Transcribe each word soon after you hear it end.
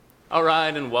All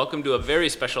right, and welcome to a very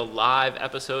special live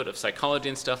episode of Psychology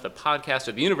and Stuff, the podcast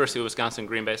of the University of Wisconsin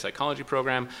Green Bay Psychology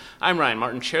Program. I'm Ryan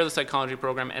Martin, chair of the Psychology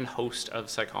Program and host of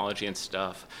Psychology and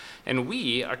Stuff. And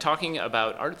we are talking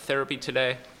about art therapy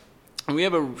today, and we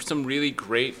have some really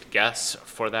great guests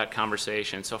for that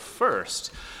conversation. So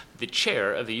first, the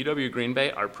chair of the UW Green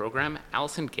Bay Art Program,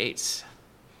 Allison Gates.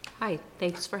 Hi,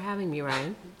 thanks for having me,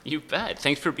 Ryan. You bet.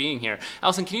 Thanks for being here.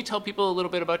 Allison, can you tell people a little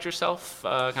bit about yourself,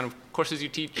 kind of courses you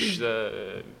teach,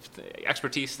 the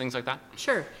expertise, things like that?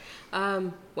 Sure.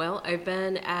 Well, I've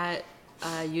been at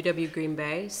UW Green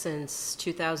Bay since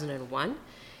 2001.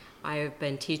 I've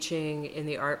been teaching in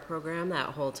the art program that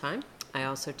whole time. I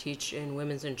also teach in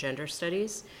women's and gender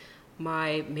studies.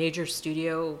 My major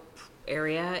studio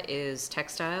area is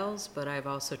textiles, but I've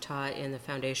also taught in the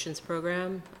foundations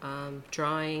program,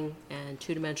 drawing and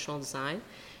two-dimensional design.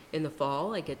 In the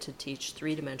fall, I get to teach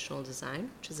three-dimensional design,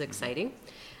 which is exciting.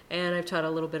 And I've taught a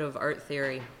little bit of art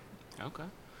theory. Okay.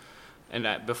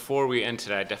 And before we end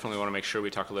today, I definitely want to make sure we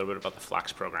talk a little bit about the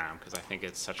FLAX program, because I think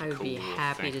it's such a cool thing. I would be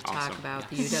happy to talk about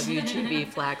the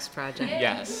UWGB FLAX project.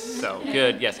 Yes, so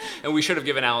good, yes. And we should have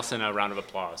given Allison a round of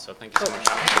applause, so thank you so much.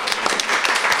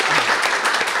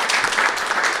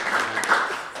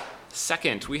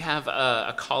 Second, we have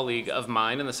a colleague of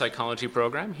mine in the psychology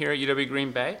program here at UW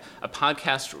Green Bay, a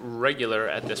podcast regular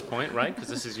at this point, right? Because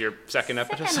this is your second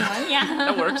episode. Second one, yeah.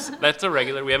 That works. That's a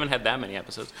regular. We haven't had that many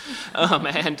episodes.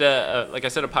 And like I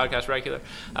said, a podcast regular.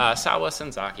 Sawa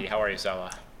Senzaki. How are you,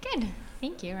 Sawa? Good.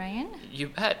 Thank you, Ryan. You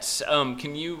bet.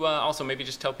 Can you also maybe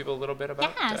just tell people a little bit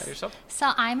about yourself?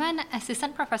 So I'm an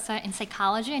assistant professor in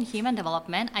psychology and human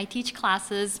development. I teach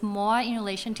classes more in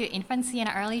relation to infancy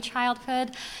and early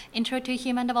childhood, intro to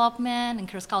human development, and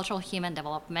cross-cultural human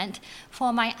development.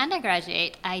 For my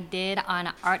undergraduate, I did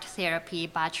an art therapy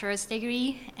bachelor's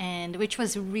degree, and which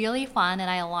was really fun, and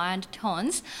I learned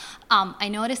tons. I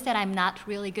noticed that I'm not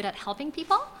really good at helping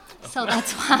people. So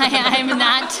that's why I'm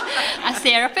not a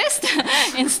therapist.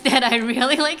 Instead, I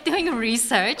really like doing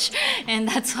research, and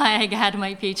that's why I got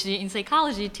my PhD in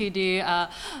psychology to do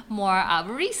more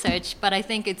research. But I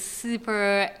think it's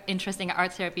super interesting.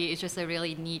 Art therapy is just a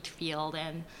really neat field,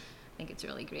 and I think it's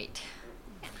really great.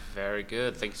 Very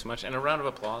good. Thank you so much. And a round of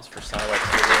applause for Sawa.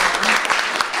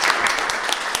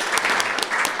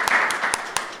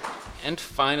 And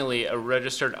finally, a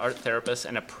registered art therapist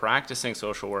and a practicing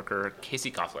social worker,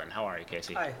 Casey Coughlin. How are you,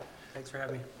 Casey? Hi, thanks for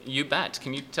having me. You bet.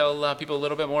 Can you tell people a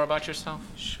little bit more about yourself?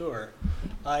 Sure.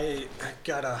 I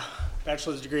got a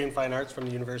bachelor's degree in fine arts from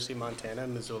the University of Montana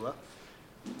in Missoula.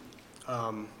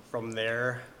 From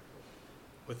there,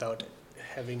 without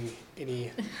having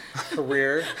any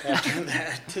career after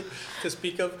that to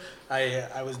speak of,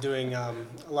 I was doing a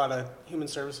lot of human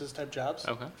services type jobs.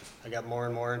 Okay. I got more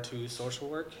and more into social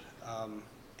work.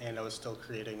 And I was still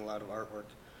creating a lot of artwork.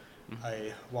 Mm-hmm.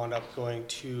 I wound up going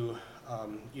to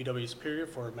UW Superior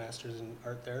for a master's in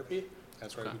art therapy.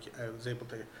 That's where I was able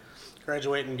to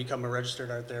graduate and become a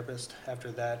registered art therapist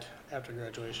after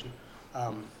graduation.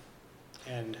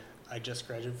 And I just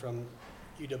graduated from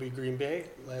UW Green Bay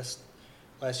last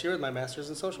year with my master's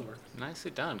in social work.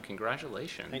 Nicely done.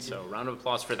 Congratulations. Thank you. So round of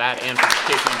applause for that and for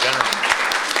education in general.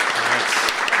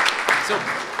 So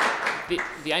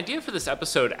the idea for this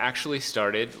episode actually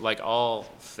started, like all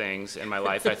things in my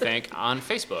life, I think, on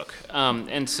Facebook.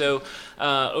 And so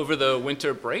over the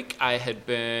winter break, I had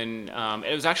been,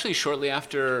 it was actually shortly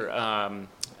after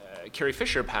Carrie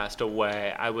Fisher passed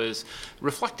away. I was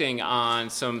reflecting on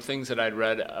some things that I'd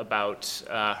read about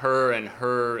her and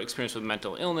her experience with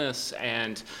mental illness,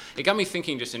 and it got me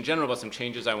thinking just in general about some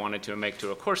changes I wanted to make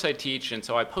to a course I teach. And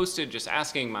so I posted just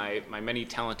asking my many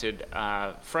talented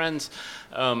friends,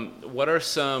 what are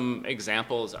some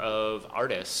examples of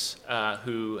artists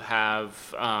who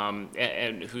have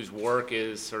and whose work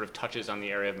is sort of touches on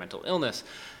the area of mental illness,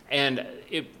 and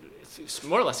it's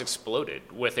more or less exploded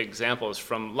with examples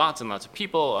from lots and lots of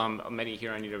people, many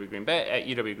here on UW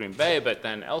Green Bay, but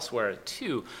then elsewhere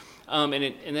too. And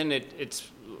then it's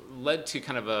led to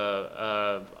kind of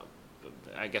a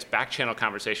I guess back channel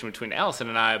conversation between Allison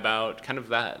and I about kind of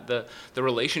the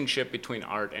relationship between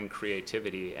art and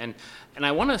creativity. And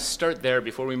I want to start there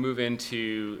before we move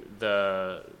into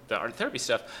the art therapy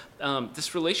stuff.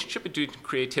 This relationship between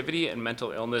creativity and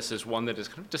mental illness is one that is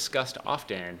kind of discussed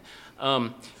often.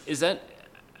 Is that,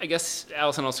 I guess,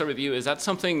 Allison, I'll start with you. Is that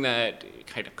something that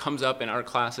kind of comes up in art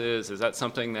classes? Is that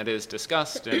something that is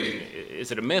discussed? And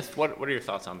is it a myth? What are your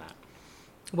thoughts on that?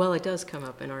 Well, it does come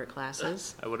up in art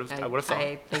classes. I would have thought.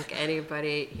 I think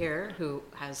anybody here who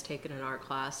has taken an art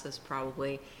class has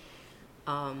probably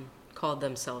called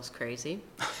themselves crazy.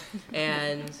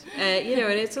 And, and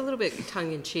it's a little bit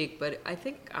tongue-in-cheek, but I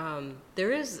think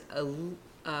there is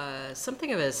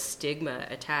something of a stigma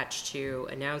attached to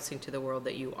announcing to the world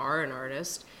that you are an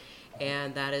artist,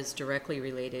 and that is directly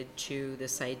related to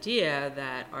this idea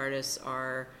that artists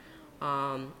are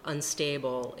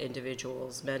unstable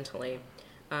individuals mentally.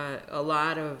 A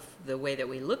lot of the way that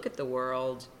we look at the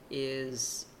world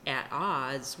is at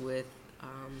odds with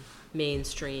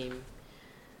mainstream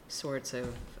sorts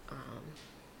of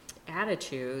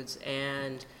attitudes,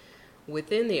 and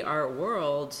within the art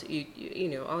world,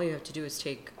 all you have to do is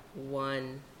take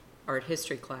one art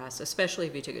history class, especially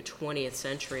if you took a 20th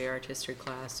century art history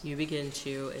class, you begin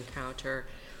to encounter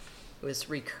this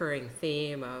recurring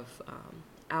theme of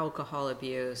alcohol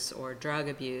abuse or drug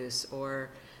abuse or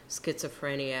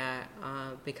schizophrenia,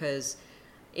 because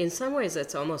in some ways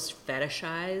that's almost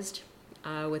fetishized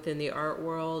within the art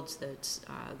world, that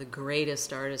the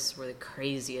greatest artists were the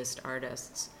craziest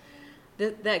artists.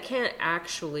 That can't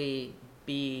actually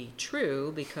be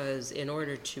true, because in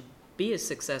order to be a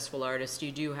successful artist,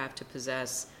 you do have to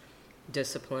possess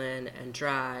discipline and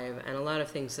drive and a lot of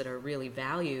things that are really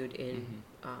valued in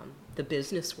the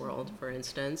business world, for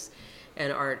instance,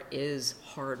 and art is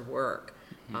hard work.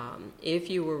 If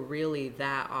you were really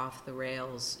that off the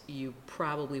rails, you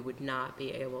probably would not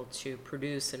be able to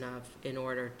produce enough in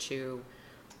order to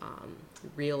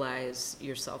realize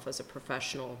yourself as a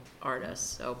professional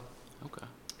artist. So,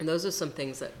 and those are some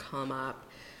things that come up.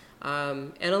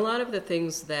 And a lot of the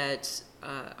things that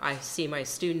I see my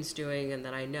students doing and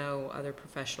that I know other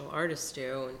professional artists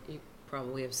do, and you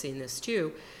probably have seen this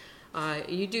too,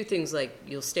 you do things like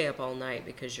you'll stay up all night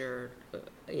because you're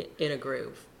in a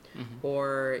groove.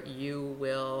 Or you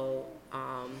will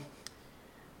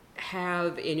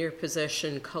have in your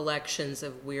possession collections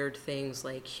of weird things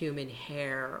like human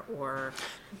hair or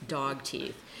dog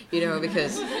teeth,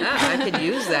 because I could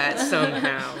use that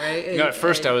somehow, right? At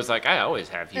first I was like, I always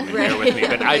have human hair with me,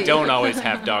 but I don't always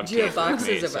have dog teeth. Do you have with boxes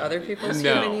me, of so. other people's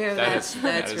No, human hair? That's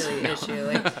really no. an issue.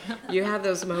 Like, you have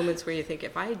those moments where you think,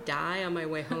 if I die on my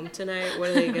way home tonight, what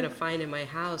are they going to find in my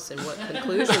house, and what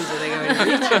conclusions are they going to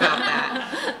reach about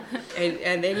that?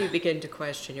 And then you begin to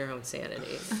question your own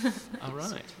sanity. All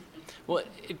right. Well,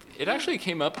 it actually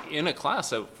came up in a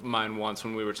class of mine once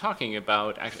when we were talking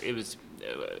about, actually, it was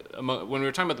when we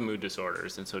were talking about the mood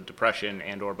disorders, and so depression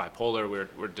and or bipolar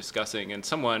we're discussing, and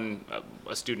someone,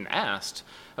 a student, asked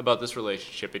about this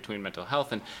relationship between mental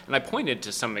health, and I pointed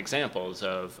to some examples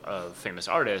of famous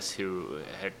artists who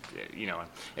had,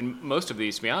 and most of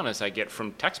these, to be honest, I get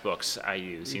from textbooks I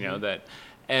use, that.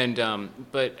 And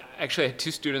but actually I had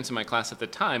two students in my class at the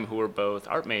time who were both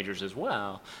art majors as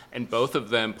well, and both of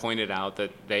them pointed out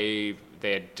that they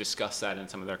had discussed that in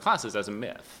some of their classes as a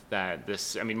myth, that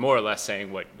this, more or less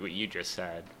saying what you just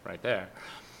said right there.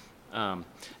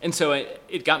 And so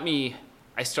it got me,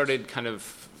 I started kind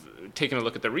of taking a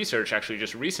look at the research actually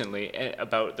just recently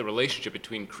about the relationship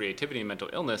between creativity and mental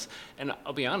illness. And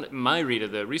I'll be honest, my read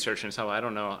of the research, and so I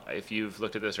don't know if you've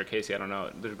looked at this, or Casey, I don't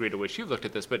know the degree to which you've looked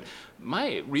at this, but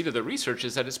my read of the research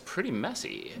is that it's pretty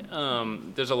messy.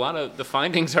 There's a lot of, the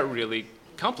findings are really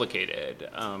complicated.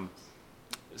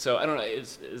 So I don't know,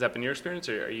 has that been your experience,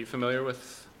 or are you familiar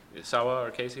with Sawa or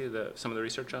Casey, some of the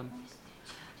research on?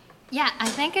 Yeah, I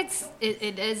think it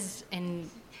is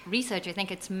in research. I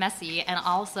think it's messy, and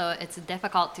also it's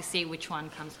difficult to see which one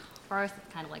comes first.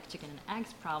 It's kind of like chicken and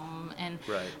eggs problem. And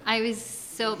right.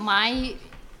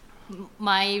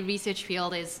 My research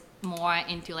field is more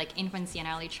into like infancy and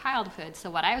early childhood. So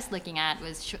what I was looking at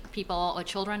was people or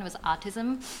children with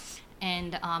autism.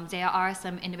 And there are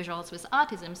some individuals with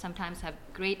autism sometimes have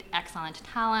great, excellent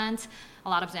talents. A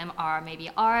lot of them are maybe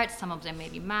art, some of them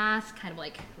maybe math, kind of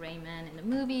like Raymond in the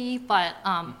movie. But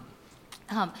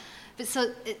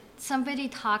somebody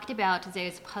talked about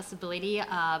there's possibility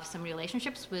of some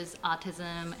relationships with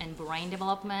autism and brain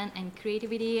development and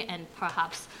creativity, and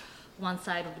perhaps one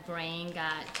side of the brain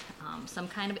got some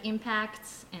kind of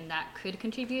impacts, and that could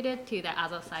contribute to the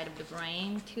other side of the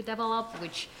brain to develop,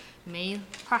 which may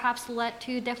perhaps lead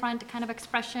to different kind of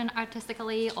expression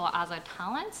artistically or other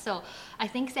talents. So I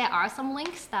think there are some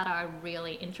links that are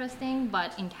really interesting,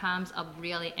 but in terms of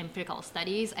really empirical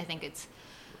studies, I think it's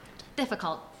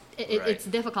difficult. It's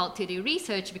difficult to do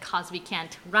research because we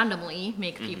can't randomly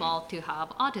make people to have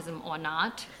autism or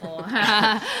not,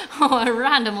 or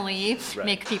randomly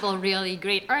make people really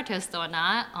great artists or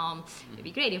not. It'd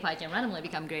be great if I can randomly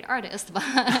become a great artist, but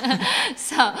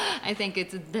so I think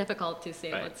it's difficult to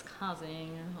say what's causing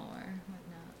or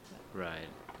whatnot. Right.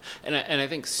 And I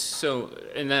think so,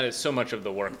 and that is so much of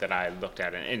the work that I looked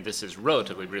at, and this is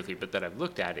relatively briefly, but that I've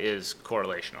looked at is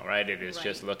correlational, right? It is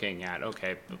just looking at,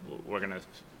 okay, we're going to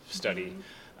study,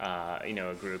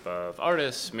 a group of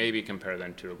artists, maybe compare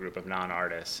them to a group of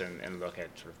non-artists, and look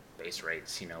at sort of base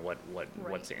rates,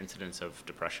 what's the incidence of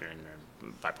depression or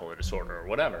bipolar disorder or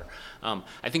whatever.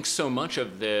 I think so much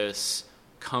of this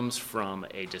comes from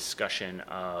a discussion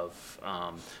of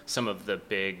some of the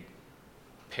big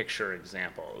picture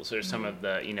examples, or some of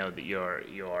the,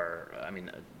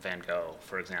 Van Gogh,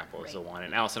 for example, is the one.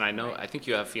 And Allison, I think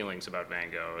you have feelings about Van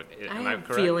Gogh. Am I have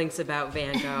correct? feelings about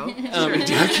Van Gogh.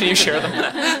 Can you share them?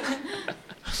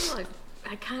 Well,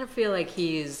 I kind of feel like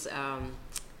he's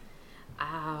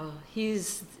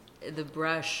the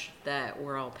brush that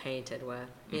we're all painted with,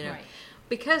 Right.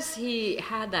 because he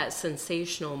had that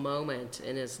sensational moment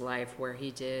in his life where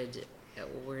he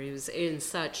was in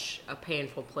such a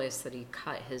painful place that he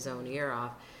cut his own ear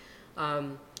off.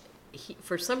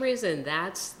 For some reason,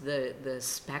 that's the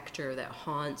specter that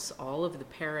haunts all of the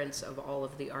parents of all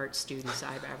of the art students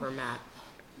I've ever met.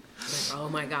 Like, oh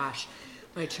my gosh,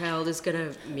 my child is going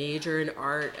to major in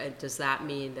art. Does that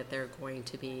mean that they're going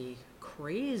to be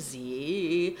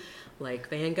crazy like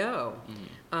Van Gogh?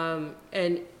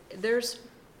 And there's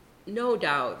no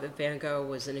doubt that Van Gogh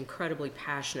was an incredibly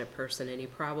passionate person, and he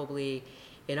probably,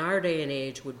 in our day and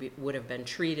age, would have been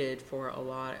treated for a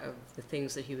lot of the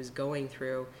things that he was going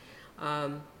through.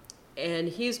 And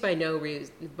he's by no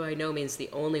means the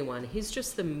only one. He's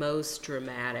just the most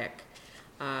dramatic,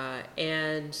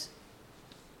 and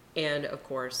of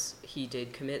course he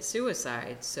did commit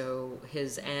suicide. So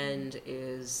his end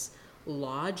is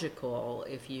logical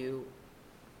if you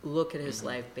look at his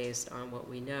life based on what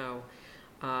we know.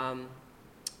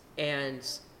 And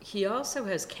he also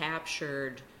has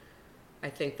captured, I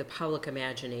think, the public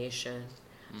imagination.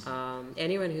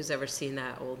 Anyone who's ever seen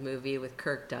that old movie with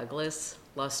Kirk Douglas,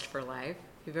 Lust for Life,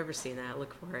 if you've ever seen that,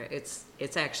 look for it.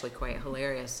 It's actually quite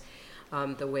hilarious,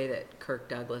 the way that Kirk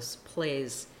Douglas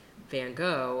plays Van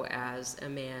Gogh as a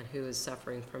man who is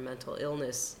suffering from mental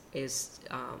illness is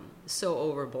so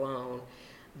overblown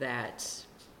that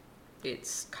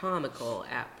it's comical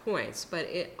at points, but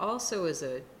it also is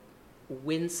a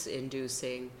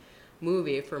wince-inducing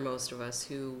movie for most of us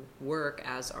who work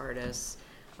as artists.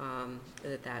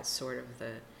 That's sort of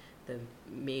the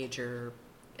major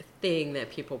thing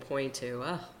that people point to.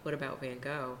 Oh, what about Van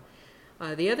Gogh?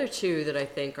 The other two that I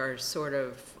think are sort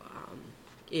of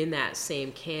in that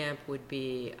same camp would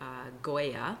be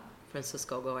Goya,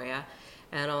 Francisco Goya,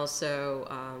 and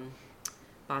also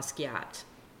Basquiat.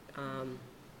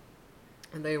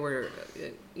 And they were,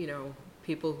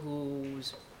 people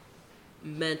whose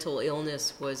mental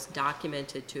illness was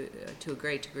documented to a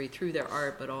great degree through their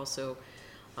art, but also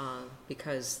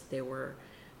because they were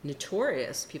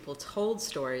notorious. People told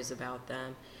stories about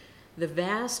them. The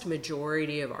vast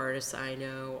majority of artists I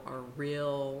know are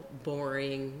real,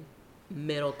 boring,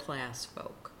 middle-class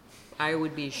folk. I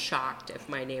would be shocked if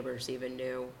my neighbors even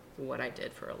knew what I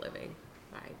did for a living.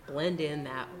 I blend in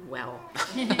that well.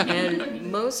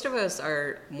 And most of us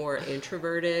are more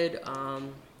introverted.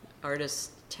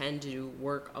 Artists tend to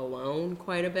work alone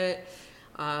quite a bit.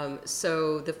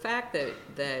 So the fact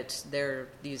that there are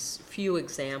these few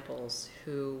examples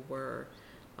who were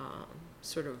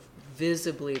sort of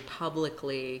visibly,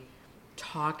 publicly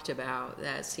talked about,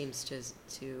 that seems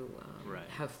to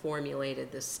have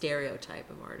formulated this stereotype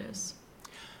of artists.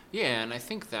 Yeah, and I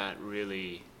think that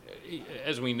really,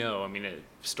 as we know,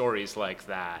 stories like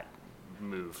that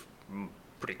move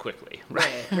pretty quickly,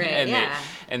 right? Right,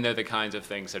 and they're the kinds of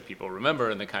things that people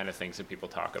remember and the kind of things that people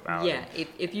talk about. Yeah,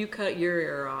 if you cut your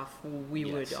ear off, we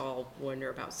would all wonder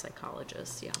about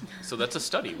psychologists, yeah. So that's a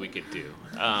study we could do.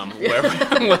 Well,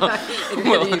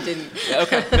 you didn't.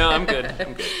 Okay, no, I'm good.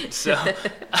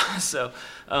 So,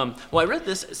 I read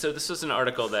this. So this was an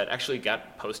article that actually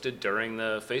got posted during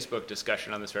the Facebook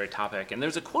discussion on this very topic. And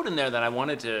there's a quote in there that I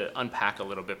wanted to unpack a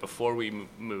little bit before we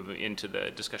move into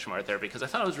the discussion of art therapy, because I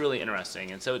thought it was really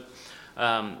interesting. And so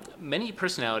many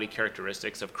personality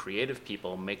characteristics of creative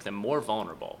people make them more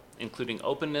vulnerable, including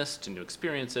openness to new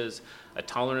experiences, a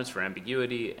tolerance for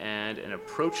ambiguity, and an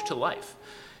approach to life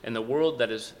in the world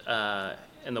that is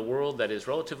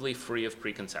relatively free of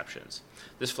preconceptions.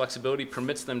 This flexibility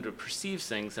permits them to perceive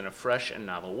things in a fresh and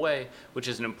novel way, which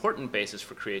is an important basis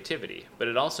for creativity, but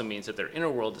it also means that their inner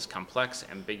world is complex,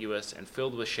 ambiguous, and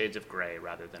filled with shades of gray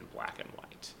rather than black and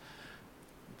white.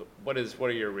 But what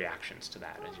are your reactions to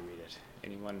that as you read it?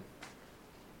 Anyone?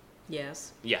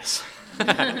 Yes. Yes.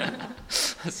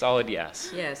 A solid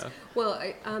yes. Yes. Well,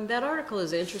 that article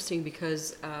is interesting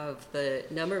because of the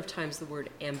number of times the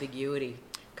word ambiguity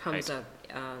comes Right. up.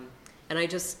 And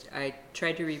I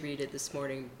tried to reread it this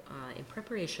morning in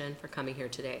preparation for coming here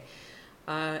today.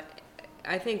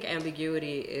 I think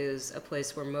ambiguity is a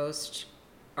place where most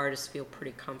artists feel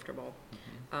pretty comfortable,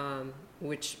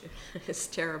 which is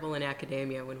terrible in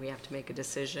academia when we have to make a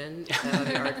decision.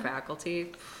 The art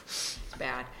faculty, it's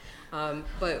bad.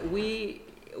 But we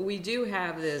do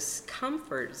have this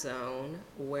comfort zone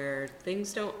where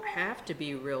things don't have to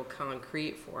be real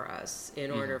concrete for us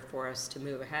in order for us to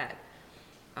move ahead.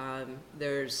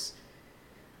 There's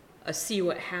a see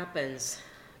what happens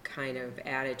kind of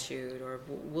attitude, or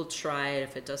we'll try it.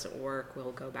 If it doesn't work,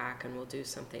 we'll go back and we'll do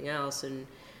something else. And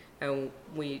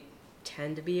we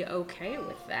tend to be okay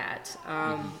with that.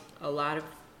 A lot of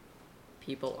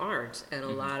people aren't, and a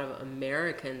lot of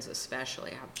Americans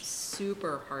especially have a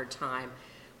super hard time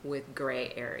with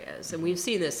gray areas. And we've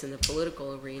seen this in the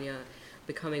political arena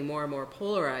becoming more and more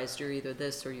polarized. You're either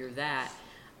this or you're that.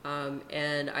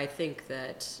 And I think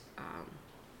that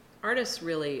artists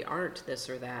really aren't this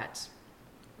or that,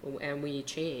 and we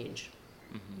change.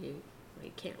 You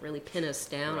can't really pin us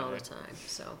down all the Right. time.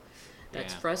 So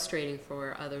that's Yeah. frustrating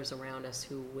for others around us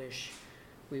who wish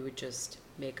we would just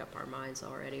make up our minds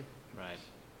already. Right.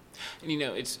 And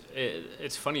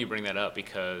it's funny you bring that up,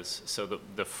 because so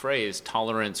the phrase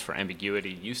tolerance for ambiguity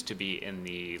used to be in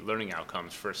the learning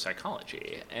outcomes for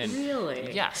psychology. And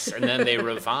Really? Yes. And then they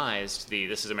revised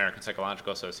this is American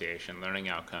Psychological Association learning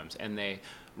outcomes, and they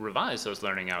revised those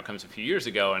learning outcomes a few years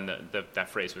ago, and that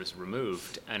phrase was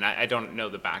removed. And I don't know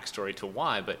the backstory to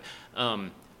why, but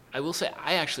I will say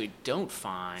I actually don't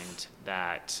find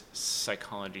that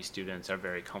psychology students are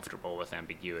very comfortable with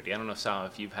ambiguity. I don't know, Sal,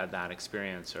 if you've had that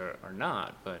experience or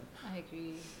not, but I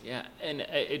agree. yeah, and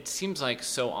it seems like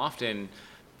so often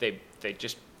they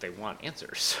want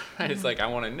answers, right? It's like, I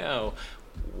want to know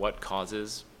what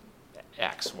causes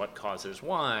X, what causes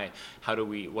Y, what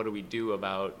do we do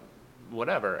about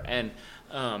whatever, and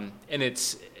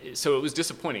so it was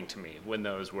disappointing to me when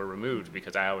those were removed,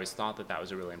 because I always thought that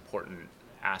was a really important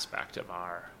aspect of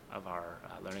our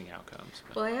learning outcomes.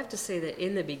 But Well, I have to say that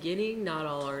in the beginning, not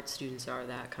all art students are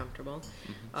that comfortable.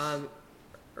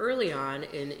 Early on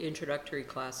in introductory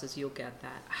classes, you'll get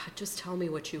that. Just tell me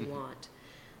what you want.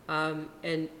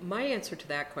 And my answer to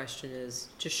that question is,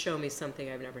 just show me something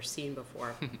I've never seen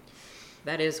before.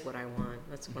 That is what I want.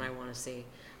 That's what I want to see.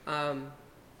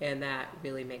 And that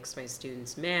really makes my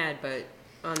students mad. But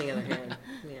on the other hand,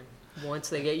 once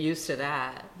they get used to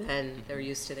that, then they're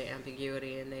used to the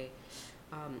ambiguity. And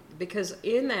because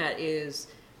in that is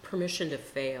permission to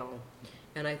fail.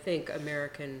 And I think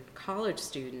American college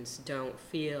students don't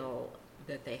feel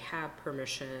that they have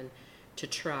permission to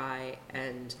try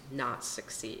and not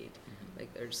succeed. Like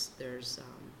there's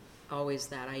always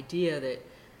that idea that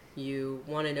you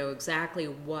want to know exactly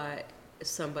what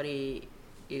somebody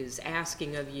is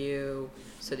asking of you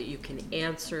so that you can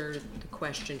answer the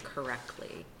question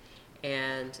correctly.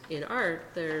 And in art,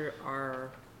 there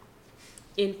are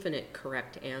infinite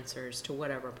correct answers to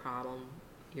whatever problem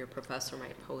your professor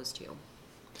might pose to you.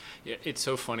 yeah, it's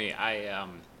so funny.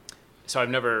 So I've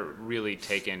never really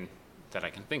taken, that I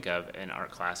can think of, an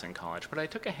art class in college, but I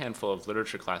took a handful of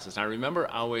literature classes, and I remember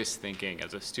always thinking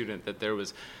as a student that there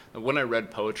was, when I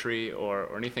read poetry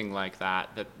or anything like that,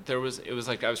 it was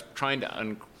like I was trying to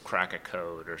uncrack a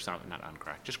code or something, not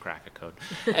uncrack, just crack a code,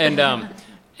 and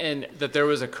and that there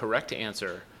was a correct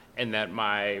answer, and that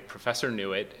my professor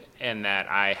knew it, and that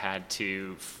I had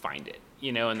to find it,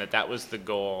 and that was the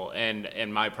goal,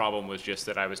 and my problem was just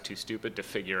that I was too stupid to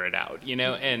figure it out,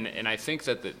 and I think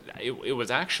that it was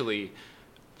actually,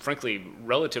 frankly,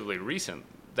 relatively recent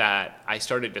that I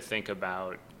started to think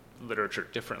about literature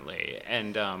differently,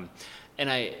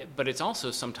 but it's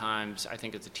also sometimes, I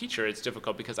think as a teacher, it's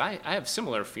difficult because I have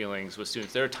similar feelings with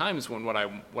students. There are times when what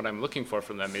I'm looking for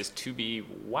from them is to be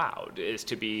wowed, is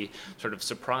to be sort of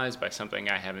surprised by something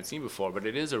I haven't seen before, but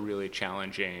it is a really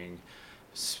challenging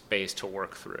space to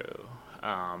work through,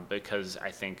 because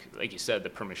I think, like you said, the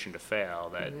permission to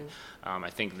fail, that I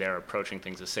think they're approaching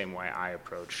things the same way I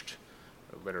approached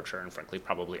literature and, frankly,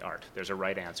 probably art. There's a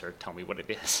right answer. Tell me what it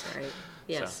is. Right.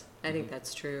 Yes, So, I think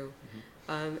that's true.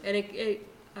 And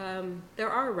there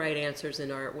are right answers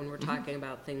in art when we're talking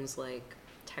about things like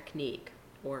technique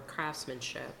or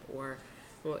craftsmanship or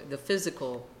the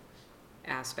physical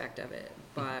aspect of it.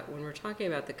 But when we're talking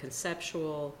about the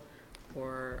conceptual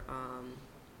or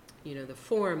the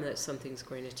form that something's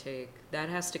going to take, that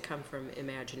has to come from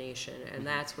imagination, and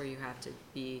that's where you have to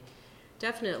be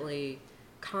definitely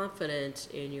confident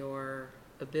in your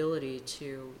ability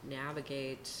to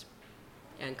navigate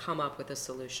and come up with a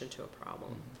solution to a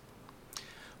problem.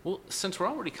 Well, since we're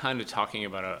already kind of talking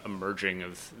about a merging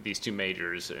of these two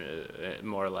majors,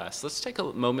 more or less, let's take a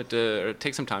moment to, or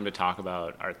take some time to talk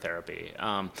about art therapy.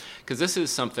 Because this is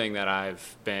something that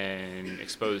I've been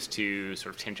exposed to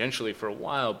sort of tangentially for a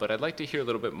while, but I'd like to hear a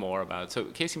little bit more about it. So,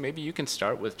 Casey, maybe you can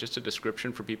start with just a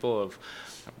description for people of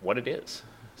what it is.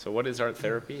 So what is art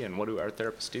therapy, and what do art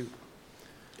therapists do?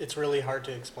 It's really hard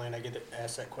to explain. I get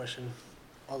asked that question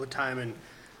all the time, and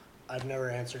I've never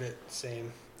answered it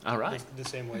All right. the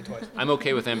same way twice. I'm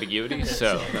okay with ambiguity,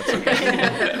 so that's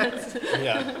okay.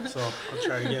 Yeah, so I'll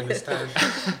try again this time.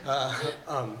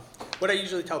 What I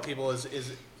usually tell people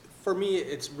is for me,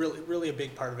 it's really a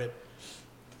big part of it.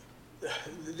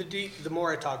 The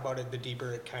more I talk about it, the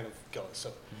deeper it kind of goes.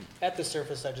 So at the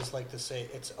surface, I just like to say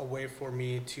it's a way for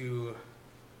me to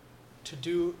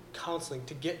do counseling,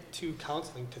 to get to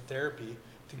counseling, to therapy,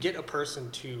 to get a person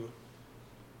to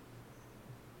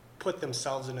put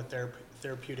themselves in a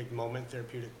therapeutic moment,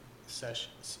 therapeutic session,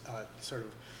 a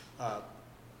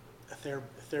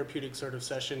therapeutic sort of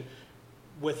session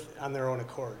on their own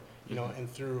accord, you know, and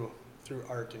through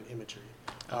art and imagery.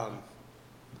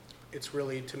 It's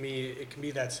really, to me, it can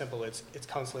be that simple. It's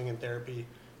counseling and therapy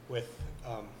with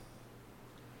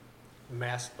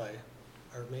masked by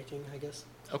art making, I guess.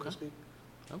 So to speak.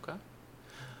 Okay.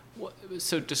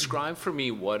 So describe for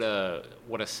me what a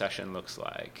session looks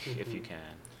like, if you can.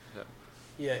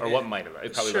 Yeah. Or what might have.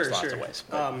 It probably looks lots of ways.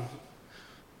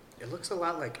 It looks a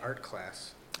lot like art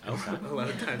class. Okay. A lot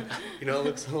of times, you know, it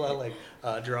looks a lot like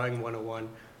drawing 101.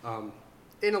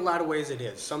 In a lot of ways, it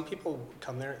is. Some people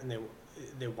come there and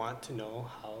they want to know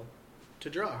how to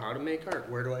draw, how to make art.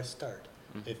 Where do I start?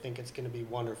 They think it's going to be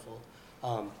wonderful,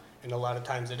 and a lot of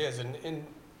times it is. And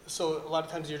so a lot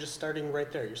of times you're just starting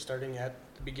right there. You're starting at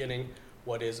the beginning.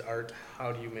 What is art?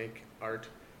 How do you make art?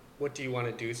 What do you want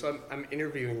to do? So I'm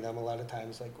interviewing them a lot of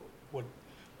times, like,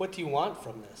 what do you want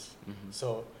from this?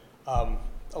 So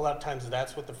a lot of times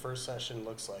that's what the first session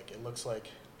looks like. It looks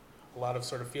like a lot of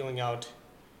sort of feeling out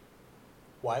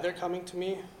why they're coming to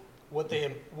me, what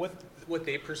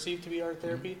they perceive to be art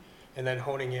therapy, and then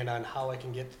honing in on how I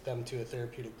can get them to a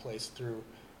therapeutic place through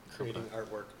creating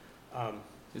artwork.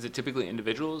 Is it typically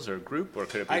individuals or group, or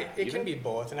could it be? It can be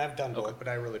both, and I've done both, but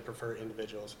I really prefer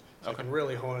individuals. So I can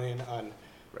really hone in on,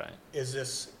 right. Is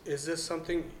this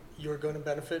something you're going to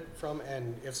benefit from,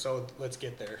 and if so, let's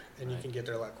get there. And you can get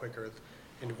there a lot quicker with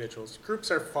individuals.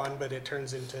 Groups are fun, but it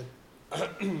turns into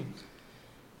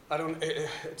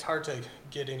it's hard to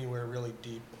get anywhere really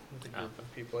deep with a group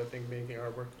of people, I think, making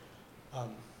artwork.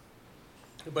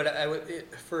 But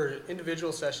for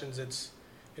individual sessions, it's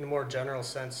in a more general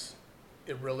sense.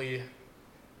 It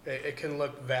can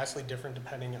look vastly different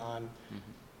depending on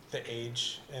the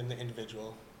age and the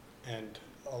individual, and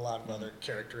a lot of other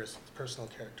personal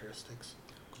characteristics.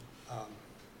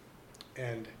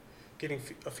 And getting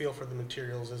a feel for the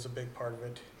materials is a big part of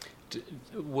it.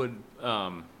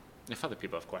 If other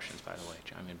people have questions, by the way,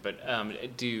 chime in. But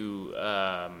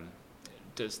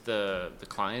does the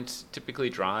client typically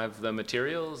drive the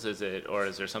materials? Or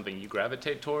is there something you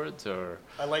gravitate towards? Or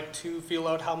I like to feel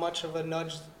out how much of a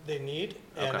nudge they need,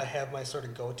 and I have my sort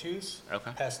of go-tos: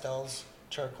 pastels,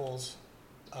 charcoals,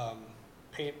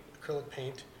 paint, acrylic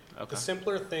paint. The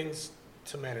simpler things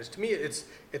to manage. To me, it's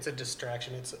a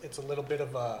distraction. It's a little bit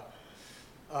of a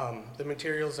the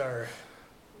materials are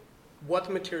what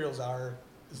the materials are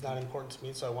is not important to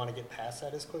me, so I want to get past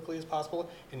that as quickly as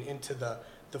possible and into the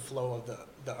flow of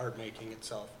the art making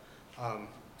itself.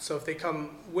 So if they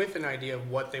come with an idea of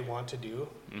what they want to do,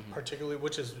 particularly,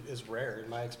 which is rare in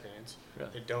my experience,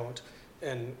 they don't.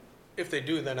 And if they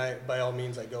do, then by all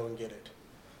means I go and get it,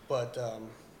 but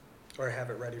or have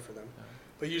it ready for them.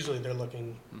 But usually they're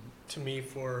looking to me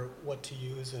for what to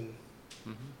use and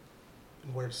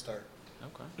where to start.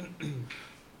 Okay.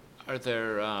 Are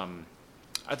there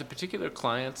particular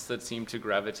clients that seem to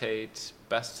gravitate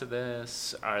best to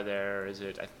this? I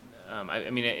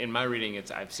mean, in my reading,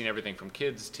 I've seen everything from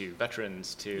kids to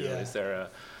veterans to. Is there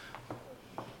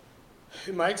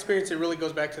In my experience, it really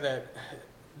goes back to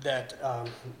that.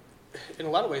 In a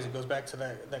lot of ways, it goes back to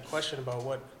that question about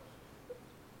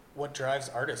what drives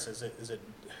artists. Is it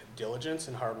diligence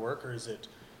and hard work, or is it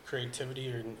creativity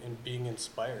and being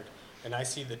inspired? And I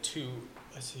see the two.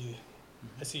 I see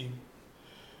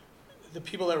the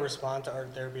people that respond to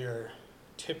art therapy are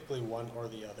typically one or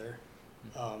the other.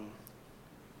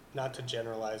 Not to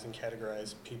generalize and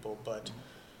categorize people, but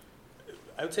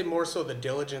I would say more so the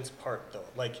diligence part, though.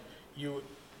 Like you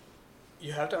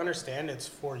have to understand it's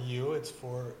for you. It's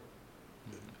for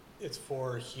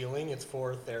healing. It's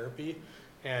for therapy,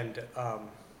 and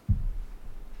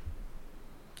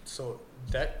so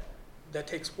that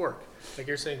takes work. Like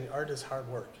you're saying, art is hard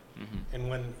work. Mm-hmm. And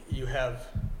when you have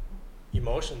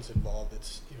emotions involved,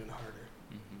 it's even harder.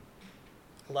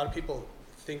 Mm-hmm. A lot of people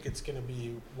think it's going to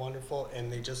be wonderful,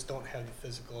 and they just don't have the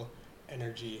physical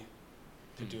energy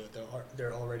to do it.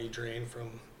 They're already drained from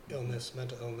illness,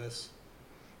 mental illness,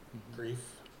 grief.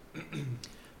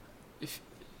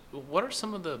 What are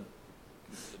some of the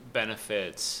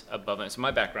benefits above it? So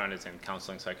my background is in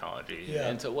counseling psychology, Yeah.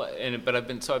 and so I've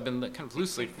been kind of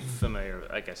loosely familiar.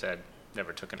 Like I said,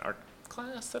 never took an art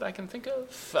class that I can think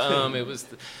of. It was,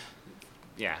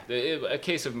 a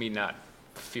case of me not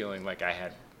feeling like I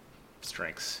had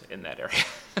strengths in that area.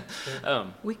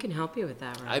 We can help you with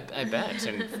that, right? I bet,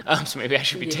 and so maybe I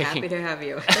should be We'd be taking. happy to have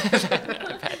you.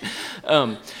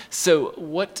 So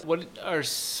what are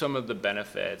some of the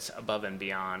benefits above and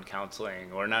beyond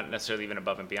counseling, or not necessarily even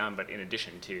above and beyond, but in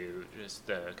addition to just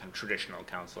the kind of traditional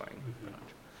counseling?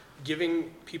 Giving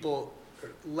people, or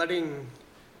letting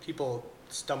people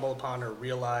stumble upon or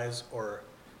realize or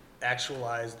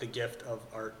actualize the gift of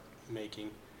art making.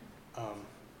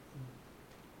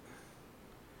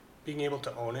 Being able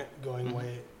to own it, going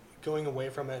away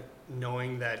from it,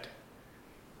 knowing that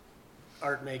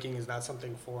art making is not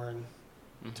something foreign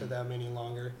to them any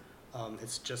longer.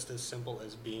 It's just as simple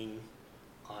as being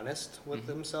honest with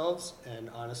themselves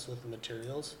and honest with the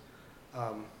materials.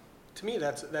 To me,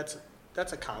 that's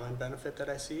a common benefit that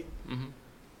I see. Mm-hmm.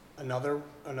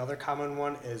 Another common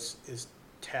one is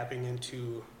tapping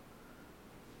into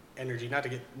energy. Not to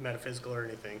get metaphysical or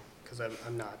anything, because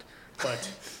I'm not, but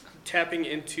tapping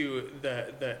into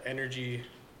the energy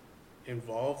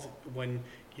involved when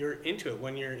you're into it,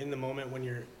 when you're in the moment, when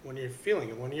you're feeling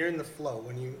it, when you're in the flow,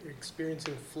 when you're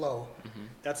experiencing flow.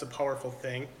 That's a powerful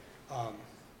thing.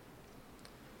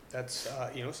 That's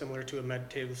similar to a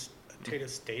meditative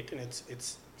state, and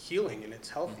it's healing and it's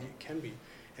healthy. It can be,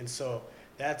 and so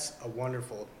that's a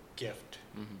wonderful gift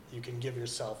you can give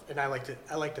yourself. And I like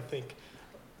to think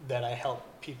that I help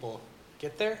people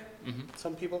get there.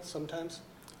 Some people sometimes.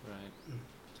 Right.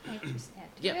 Can I just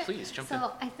add to Yeah, it? please jump in.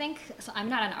 So I think, I'm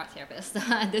not an art therapist.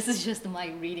 This is just my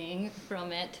reading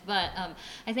from it. But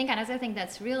I think another thing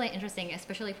that's really interesting,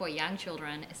 especially for young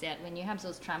children, is that when you have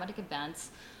those traumatic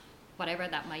events, whatever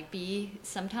that might be,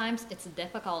 sometimes it's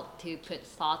difficult to put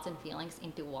thoughts and feelings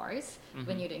into words.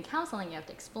 When you're doing counseling, you have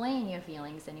to explain your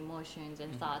feelings and emotions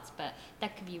and thoughts, but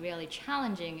that could be really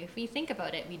challenging. If we think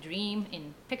about it, we dream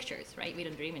in pictures, right? We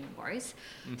don't dream in words.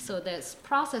 So this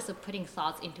process of putting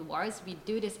thoughts into words,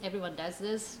 everyone does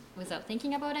this without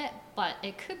thinking about it, but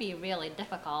it could be really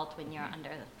difficult when you're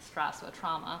under stress or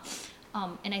trauma.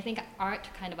 And I think art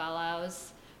kind of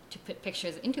allows to put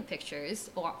pictures into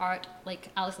pictures, or art, like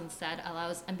Allison said,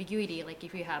 allows ambiguity. Like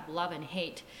if you have love and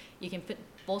hate, you can put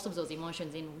both of those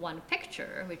emotions in one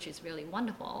picture, which is really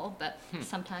wonderful, but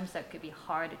sometimes that could be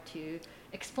hard to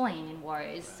explain in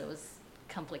words, those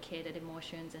complicated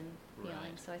emotions and feelings.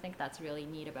 Right. So I think that's really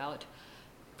neat about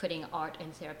putting art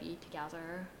and therapy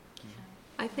together.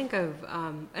 I think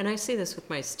and I see this with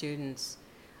my students,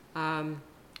 I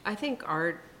think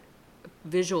art,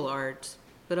 visual art,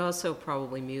 but also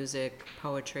probably music,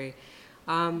 poetry.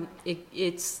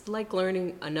 It's like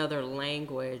learning another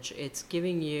language. It's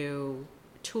giving you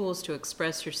tools to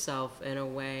express yourself in a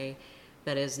way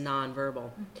that is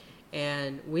nonverbal.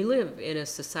 And we live in a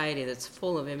society that's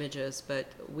full of images, but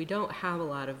we don't have a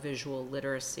lot of visual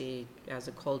literacy as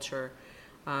a culture.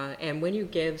 And when you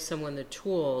give someone the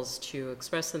tools to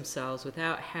express themselves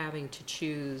without having to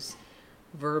choose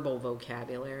verbal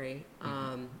vocabulary,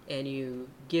 and you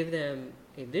give them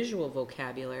a visual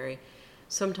vocabulary,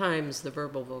 sometimes the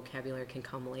verbal vocabulary can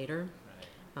come later.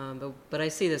 But I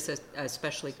see this as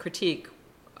especially critique.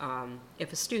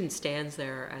 If a student stands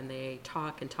there and they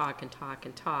talk and talk and talk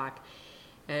and talk,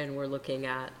 and we're looking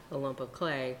at a lump of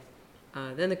clay,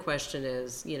 then the question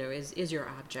is, is your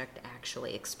object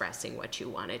actually expressing what you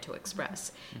want it to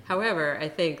express? However, I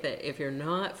think that if you're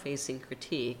not facing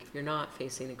critique, if you're not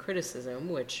facing the criticism,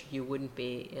 which you wouldn't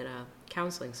be in a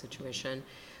counseling situation,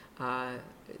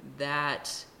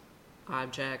 that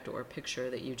object or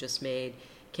picture that you just made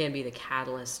can be the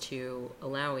catalyst to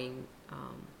allowing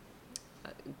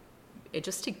it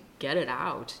just to get it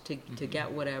out, to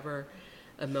get whatever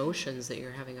emotions that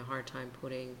you're having a hard time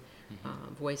putting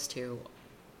voice to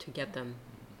get them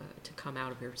to come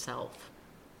out of yourself.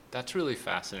 That's really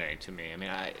fascinating to me. I mean,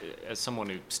 as someone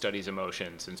who studies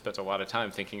emotions and spends a lot of time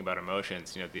thinking about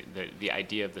emotions, the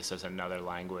idea of this as another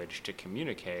language to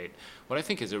communicate, what I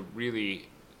think is a really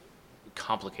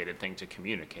complicated thing to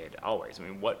communicate always. I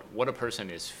mean, what a person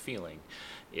is feeling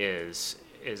is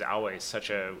always such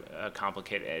a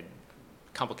complicated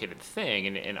complicated thing,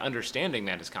 and understanding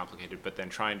that is complicated, but then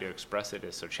trying to express it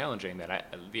is so challenging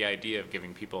that the idea of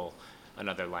giving people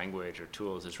another language or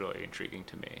tools is really intriguing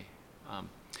to me.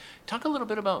 Talk a little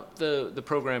bit about the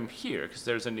program here, because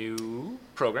there's a new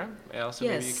program. Allison,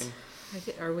 maybe you can...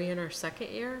 Are we in our second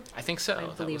year? I think so.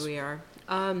 I believe we are.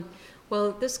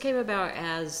 Well, this came about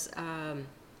as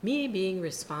me being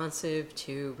responsive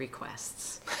to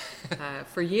requests.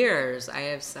 For years, I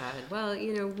have said, well,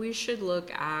 we should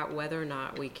look at whether or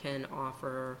not we can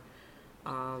offer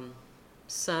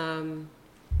some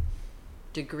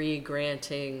degree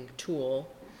granting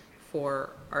tool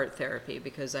for art therapy,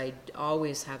 because I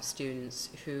always have students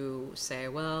who say,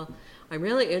 well, I'm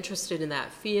really interested in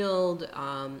that field.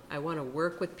 I want to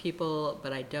work with people,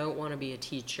 but I don't want to be a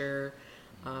teacher.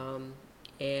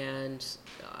 And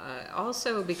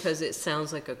also because it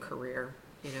sounds like a career.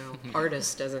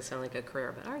 Artist doesn't sound like a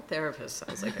career, but art therapist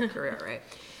sounds like a career, right?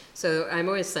 So I'm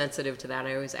always sensitive to that.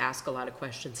 I always ask a lot of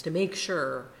questions to make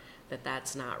sure that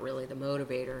that's not really the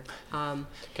motivator. Can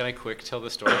I quick tell the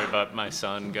story about my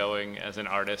son going as an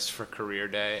artist for career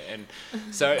day? And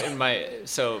so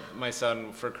my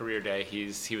son for career day,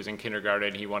 he was in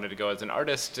kindergarten. He wanted to go as an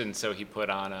artist, and so he put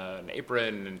on an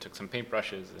apron and took some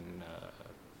paintbrushes and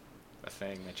a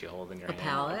thing that you hold in your hand.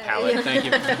 Palette. A palette. Yeah. Thank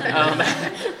you.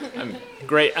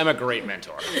 I'm a great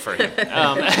mentor for him.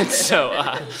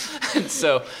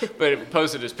 But it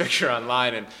posted his picture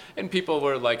online, and people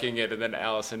were liking it, and then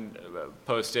Allison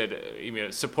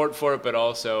posted, support for it, but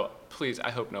also, please,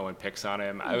 I hope no one picks on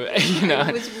him.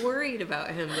 I was worried about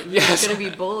him, that he was going to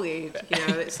be bullied.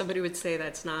 That somebody would say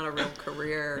that's not a real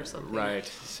career or something.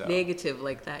 Right. Negative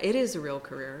like that. It is a real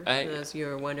career. For those of you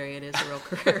who are wondering, it is a real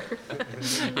career.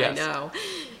 Yes. I know.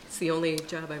 It's the only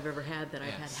job I've ever had that I've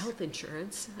had health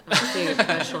insurance, being a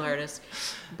professional artist.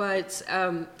 But,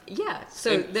 so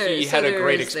he had a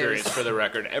great experience, for the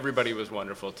record. Everybody was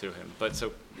wonderful to him. But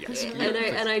so, yes.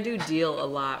 And I do deal a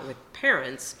lot with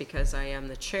parents because I am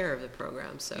the chair of the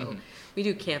program. So we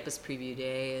do campus preview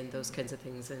day and those kinds of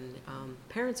things. And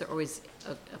parents are always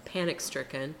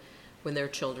panic-stricken when their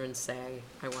children say,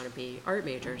 I want to be art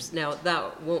majors. Now,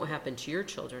 that won't happen to your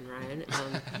children, Ryan,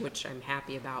 which I'm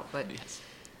happy about. But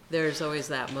there's always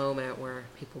that moment where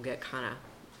people get kind of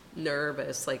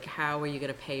nervous, like, how are you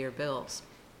going to pay your bills?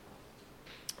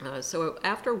 So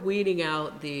after weeding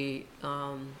out the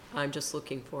I'm just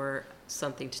looking for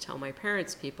something to tell my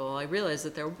parents people, I realized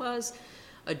that there was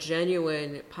a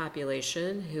genuine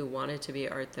population who wanted to be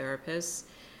art therapists.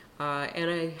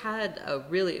 And I had a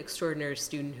really extraordinary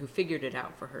student who figured it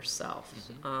out for herself.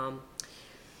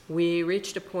 We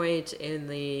reached a point in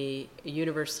the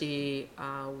university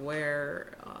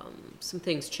where some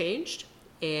things changed,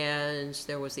 and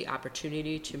there was the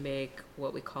opportunity to make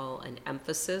what we call an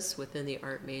emphasis within the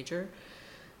art major.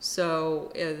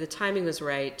 So the timing was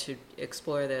right to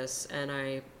explore this, and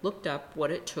I looked up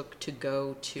what it took to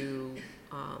go to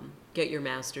get your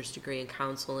master's degree in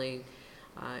counseling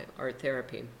art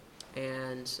therapy,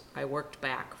 and I worked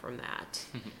back from that.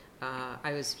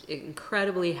 I was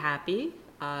incredibly happy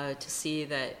to see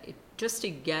that just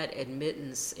to get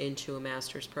admittance into a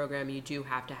master's program, you do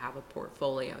have to have a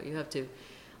portfolio. You have to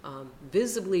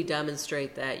visibly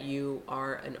demonstrate that you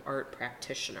are an art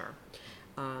practitioner.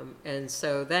 And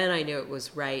so then I knew it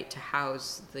was right to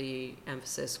house the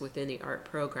emphasis within the art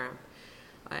program.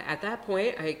 At that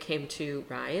point, I came to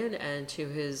Ryan and to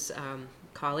his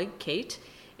colleague, Kate,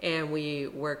 and we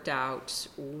worked out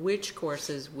which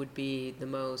courses would be the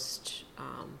most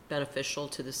beneficial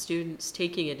to the students,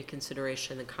 taking into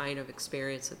consideration the kind of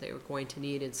experience that they were going to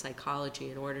need in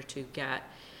psychology in order to get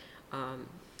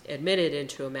admitted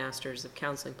into a master's of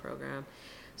counseling program.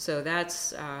 So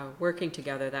that's working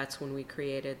together. That's when we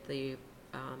created the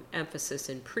emphasis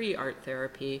in pre-art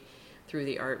therapy through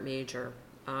the art major.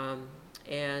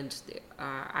 And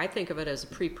I think of it as a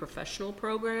pre-professional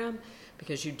program,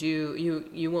 because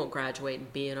you won't graduate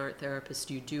and be an art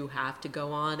therapist. You do have to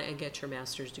go on and get your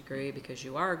master's degree, because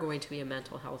you are going to be a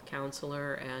mental health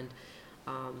counselor. And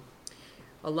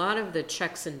a lot of the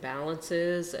checks and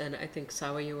balances, and I think,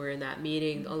 Sawa, you were in that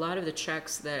meeting, a lot of the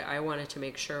checks that I wanted to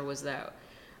make sure was that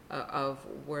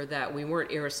were that we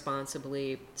weren't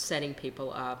irresponsibly setting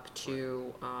people up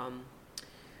to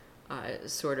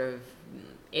sort of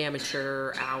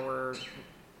amateur hour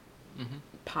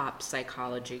pop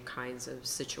psychology kinds of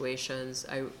situations.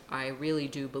 I really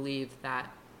do believe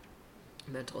that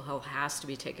mental health has to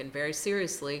be taken very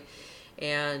seriously,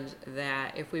 and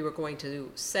that if we were going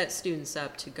to set students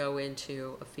up to go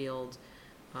into a field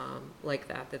like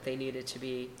that they needed to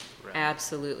be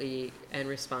absolutely and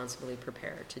responsibly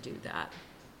prepared to do that.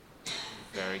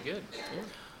 Very good.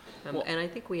 Yeah. And I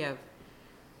think we have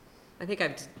I think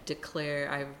I've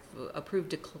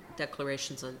approved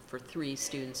declarations for 3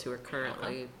 students who are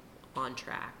currently on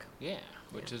track. Yeah,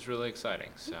 which is really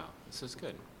exciting. So this is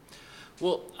good.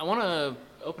 Well, I want to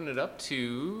open it up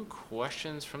to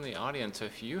questions from the audience. So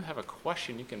if you have a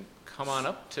question, you can come on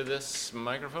up to this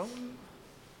microphone.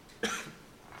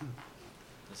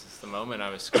 This is the moment I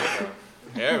was scared of.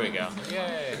 There we go.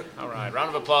 Yay. All right. Round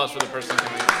of applause for the person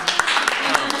coming.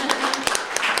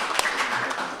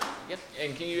 Yep.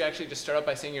 And can you actually just start out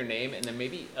by saying your name and then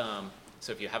maybe,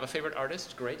 so if you have a favorite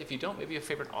artist, great. If you don't, maybe a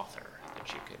favorite author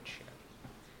that you could share.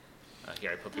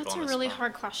 Here, I put people That's on a the really spot.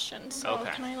 hard question, so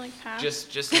Okay. can I pass?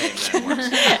 Just name that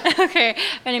works. Okay,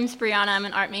 my name's Brianna. I'm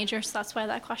an art major, so that's why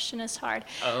that question is hard.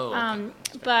 Oh, okay.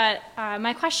 But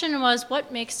my question was,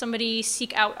 what makes somebody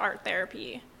seek out art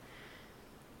therapy?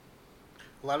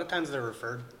 A lot of times they're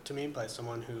referred to me by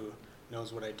someone who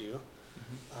knows what I do.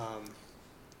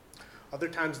 Other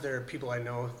times there are people I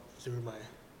know through my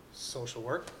social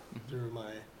work, through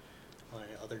my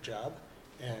other job,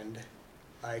 and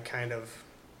I kind of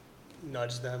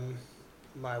nudge them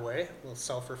my way. A little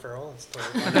self-referral, it's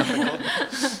totally unethical.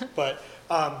 But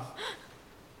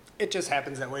it just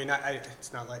happens that way.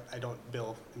 It's not like I don't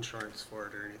bill insurance for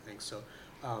it or anything. So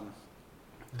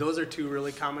those are 2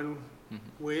 really common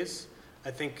ways. I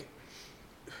think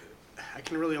I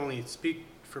can really only speak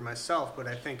for myself, but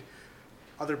I think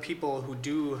other people who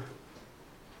do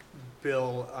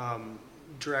bill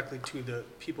directly to the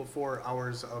people for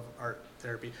hours of art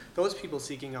therapy, those people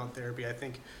seeking out therapy, I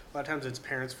think a lot of times it's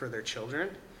parents for their children,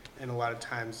 and a lot of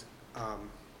times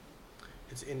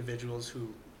it's individuals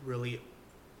who really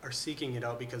are seeking it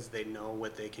out because they know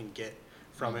what they can get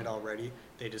from it already.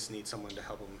 They just need someone to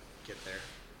help them get there.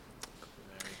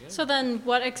 So then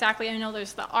what exactly, I know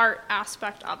there's the art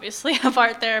aspect, obviously, of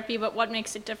art therapy, but what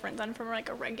makes it different than from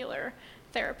a regular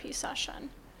therapy session?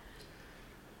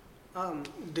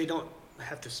 They don't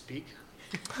have to speak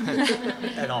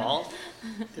at all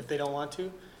if they don't want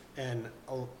to, and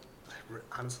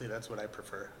honestly, that's what I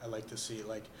prefer. I like to see,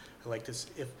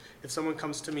 if someone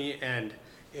comes to me and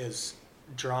is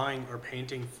drawing or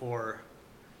painting for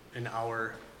an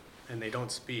hour and they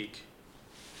don't speak,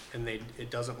 and it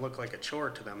doesn't look like a chore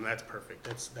to them, that's perfect.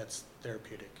 That's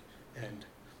therapeutic, and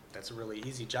that's a really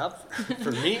easy job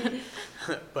for me.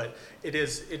 But it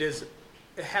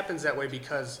happens that way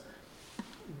because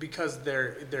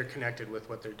they're connected with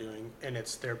what they're doing, and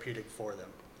it's therapeutic for them.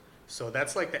 So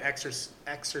that's like the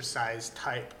exercise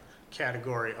type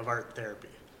category of art therapy.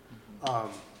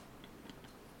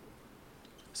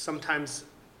 Sometimes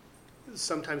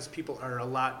people are a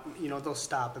lot, they'll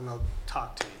stop and they'll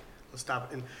talk to me. They'll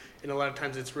stop, and a lot of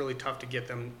times it's really tough to get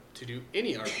them to do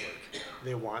any artwork.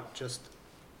 They want just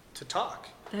to talk.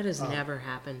 That has never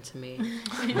happened to me.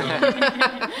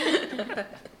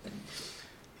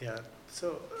 Yeah.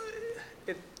 So,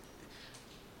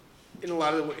 in a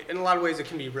lot of ways, it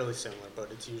can be really similar, but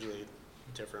it's usually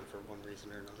different for one reason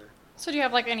or another. So do you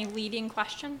have any leading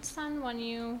questions then when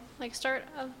you start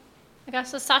a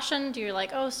session? Do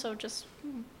you so just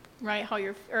write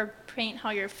or paint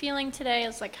how you're feeling today?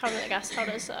 It's how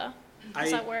does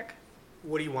that work?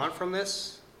 What do you want from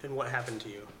this, and what happened to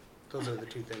you? Those are the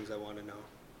 2 things I want to know.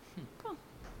 Cool.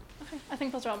 Okay, I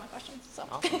think those are all my questions. So.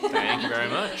 Awesome. Thank you very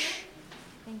much.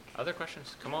 Other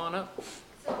questions? Come on up.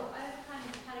 So I have kind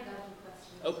of pedagogy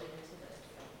questions Oh. related to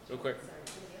this. Real quick. Sorry,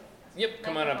 video? Yep,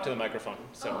 come on up to the microphone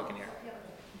so we can hear.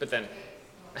 But then, I know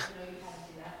you had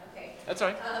to do that. Okay. that's all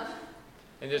right.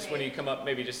 And just when you come up,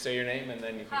 maybe just say your name and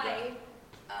then you can go.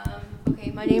 Hi.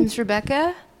 Okay, my name's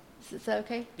Rebecca. Is that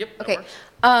okay? Yep, that Okay.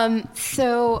 works.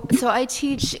 So I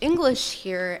teach English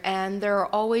here, and there are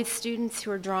always students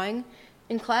who are drawing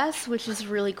in class, which is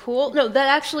really cool. No, that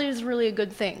actually is really a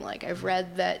good thing. I've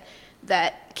read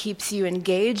that keeps you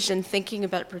engaged and thinking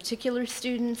about particular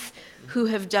students who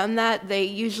have done that. They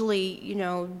usually,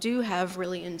 do have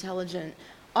really intelligent,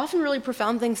 often really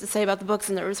profound things to say about the books.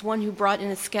 And there was one who brought in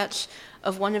a sketch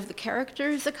of one of the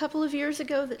characters a couple of years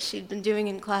ago that she'd been doing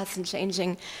in class and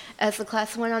changing as the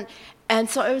class went on. And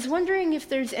so I was wondering if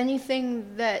there's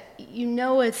anything that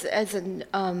as an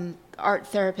art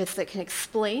therapist that can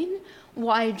explain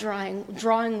why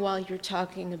drawing while you're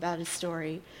talking about a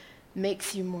story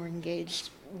makes you more engaged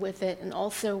with it, and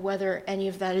also whether any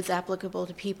of that is applicable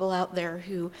to people out there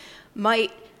who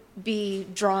might be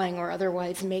drawing or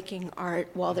otherwise making art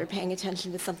while they're paying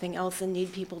attention to something else and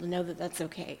need people to know that that's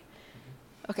okay.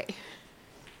 Okay.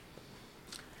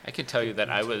 I can tell you that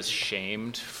I was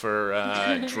shamed for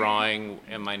drawing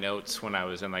in my notes when I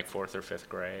was in 4th or 5th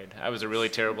grade. I was a really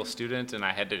terrible student, and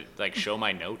I had to show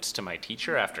my notes to my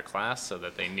teacher after class so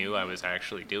that they knew I was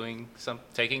actually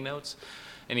taking notes.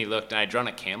 and he looked, and I'd drawn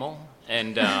a camel,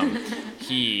 and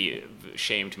he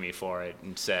shamed me for it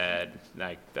and said,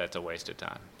 like, that's a waste of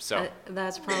time. So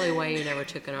That's probably why you never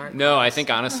took an art no, class. I think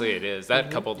honestly it is.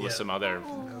 That coupled with Yeah. some other,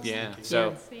 yeah. thinking.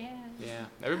 So Yeah. yeah,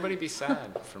 everybody be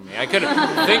sad for me. I could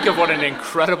think of what an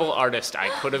incredible artist I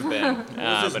could have been,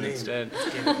 his but name? instead,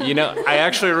 I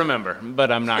actually remember, but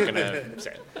I'm not gonna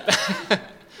say it.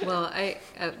 Well,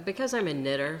 because I'm a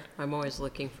knitter, I'm always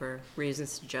looking for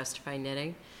reasons to justify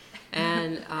knitting,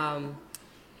 and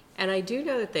I do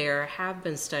know that there have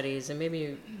been studies, and maybe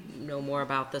you know more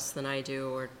about this than I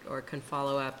do, or can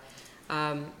follow up.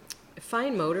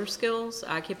 Fine motor skills,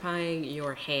 occupying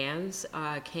your hands,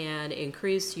 can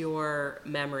increase your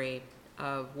memory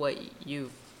of what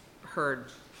you've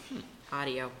heard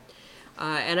audio,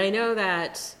 and I know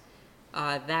that.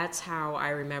 That's how I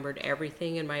remembered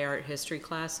everything in my art history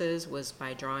classes, was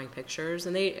by drawing pictures,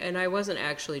 and I wasn't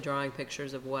actually drawing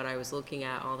pictures of what I was looking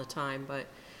at all the time, but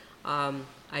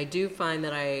I do find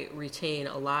that I retain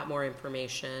a lot more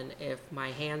information if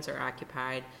my hands are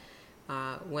occupied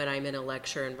when I'm in a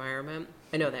lecture environment.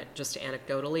 I know that just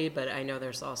anecdotally, but I know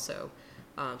there's also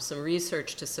some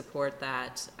research to support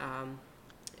that.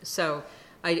 So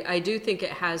I do think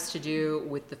it has to do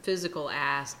with the physical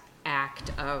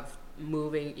act of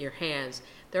moving your hands.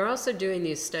 They're also doing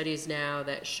these studies now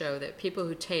that show that people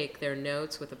who take their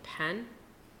notes with a pen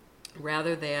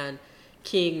rather than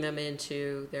keying them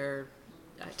into their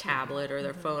tablet or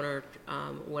their phone or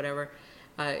whatever,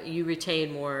 you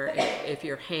retain more if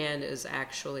your hand is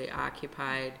actually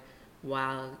occupied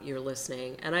while you're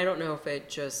listening. And I don't know if it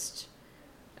just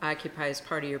occupies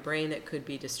part of your brain that could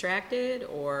be distracted,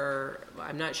 or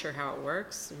I'm not sure how it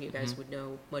works. You guys would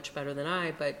know much better than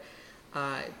I, but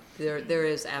there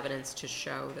is evidence to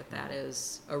show that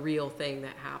is a real thing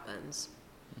that happens.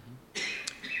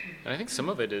 And I think some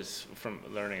of it is from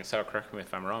learning, and Sal, correct me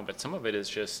if I'm wrong, but some of it is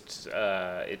just,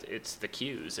 it's the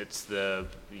cues. It's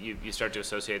you start to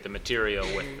associate the material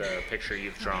with the picture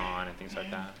you've drawn and things like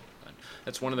that. But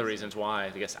that's one of the reasons why, I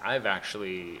guess I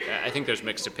think there's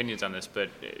mixed opinions on this, but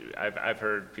I've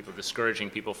heard people discouraging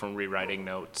people from rewriting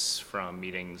notes from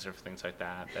meetings or things like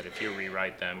that, that if you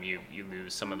rewrite them, you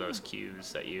lose some of those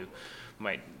cues that you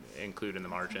might include in the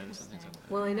margins and things like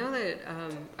that. Well, I know that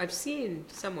I've seen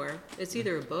somewhere, it's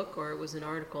either a book or it was an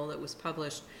article that was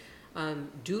published,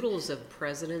 doodles of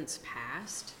presidents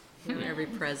past. You know, every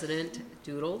president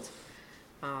doodled.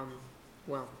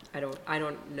 Well, I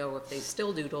don't know if they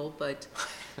still doodle, but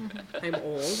I'm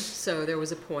old. So there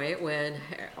was a point when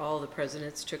all the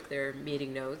presidents took their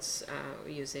meeting notes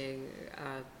using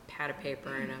a pad of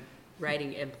paper and a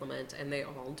writing implement, and they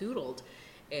all doodled.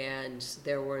 And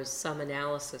there was some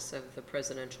analysis of the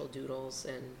presidential doodles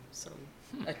and some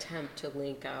attempt to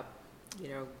link up,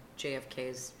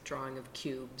 JFK's drawing of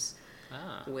cubes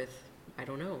with, I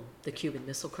don't know, the Cuban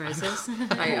Missile Crisis.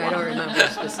 I don't remember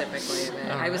specifically,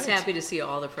 but I was happy to see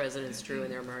all the presidents drew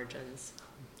in their margins.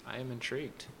 I am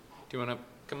intrigued. Do you want to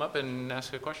come up and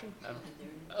ask a question?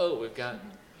 Oh, we've got...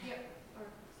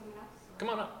 Come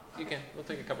on up. You can. We'll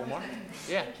take a couple more.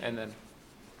 Yeah, and then...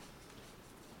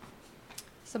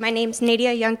 So my name's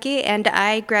Nadia Yunke, and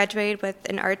I graduated with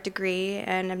an art degree,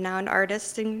 and I'm now an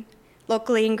artist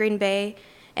locally in Green Bay.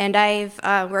 And I've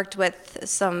worked with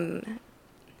some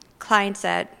clients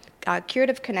at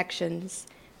Curative Connections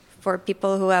for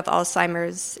people who have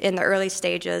Alzheimer's in the early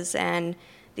stages, and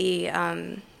the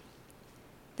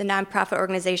nonprofit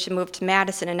organization moved to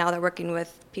Madison, and now they're working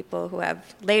with people who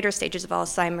have later stages of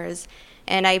Alzheimer's.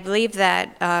 And I believe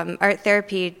that art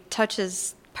therapy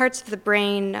touches parts of the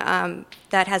brain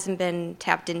that hasn't been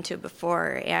tapped into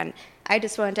before. And I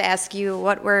just wanted to ask you,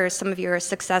 what were some of your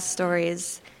success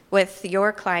stories with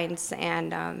your clients,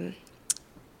 and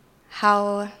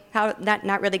how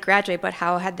not really graduate, but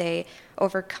how had they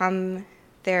overcome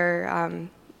their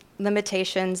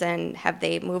limitations, and have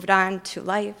they moved on to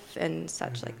life and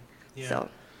such? Like, Yeah. so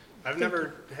I've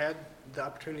never had the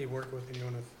opportunity to work with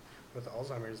anyone with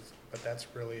Alzheimer's, but that's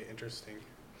really interesting.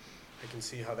 I can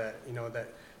see how that,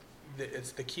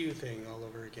 it's the cue thing all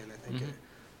over again, I think,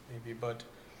 maybe. But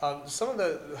some of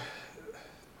the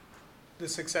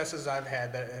successes I've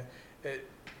had,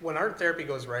 when art therapy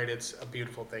goes right, it's a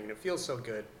beautiful thing. It feels so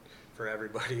good for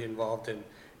everybody involved.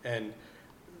 And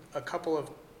a couple of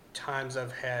times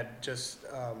I've had just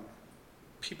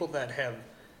people that have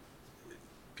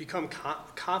become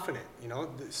confident, the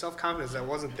self-confidence that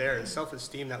wasn't there, the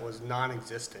self-esteem that was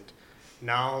non-existent.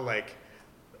 Now, like,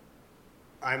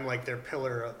 I'm like their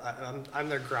pillar, I'm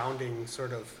their grounding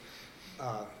sort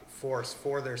of force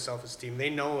for their self-esteem.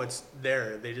 They know it's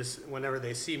there. They just, whenever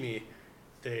they see me,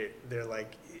 they're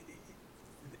like,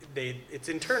 it's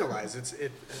internalized.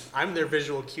 I'm their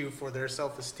visual cue for their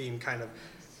self-esteem, kind of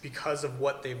because of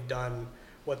what they've done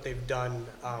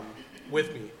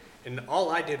with me. And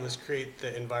all I did was create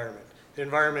the environment. The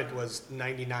environment was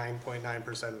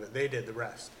 99.9% of it. They did the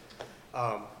rest.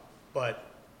 But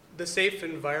the safe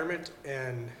environment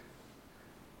and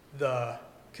the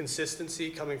consistency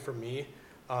coming from me,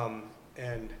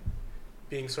 and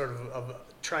being sort of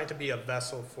trying to be a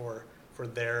vessel for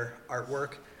their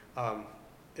artwork,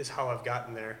 is how I've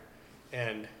gotten there.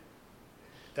 And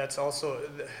that's also,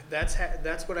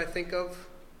 that's what I think of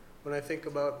when I think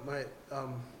about my,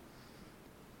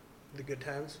 the good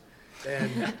times.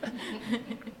 And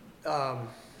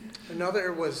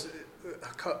another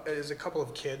is a couple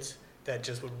of kids that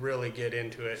just would really get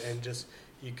into it, and just,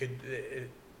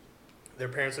 their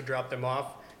parents would drop them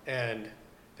off and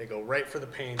they go right for the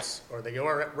paints, or they go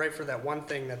right for that one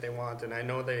thing that they want, and I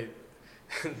know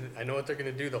I know what they're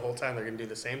going to do the whole time. They're going to do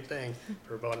the same thing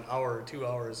for about an hour or 2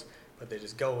 hours, but they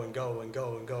just go and go and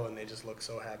go and go, and they just look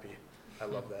so happy. I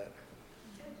love that.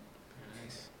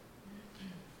 Nice.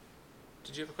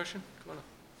 Did you have a question? Come on up.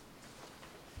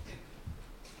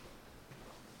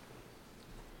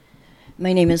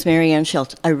 My name is Mary Ann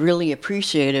Schultz. I really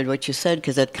appreciated what you said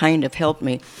because it kind of helped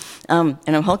me. And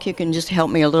I hope you can just help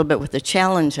me a little bit with the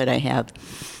challenge that I have.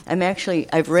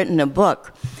 I've written a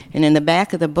book, and in the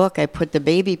back of the book I put the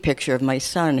baby picture of my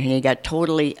son, and he got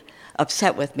totally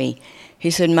upset with me. He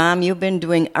said, "Mom, you've been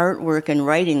doing artwork and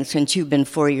writing since you've been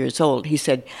 4 years old." He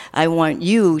said, "I want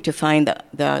you to find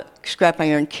the scrap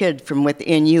iron kid from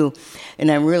within you."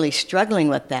 And I'm really struggling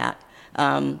with that.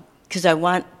 Because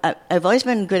I've always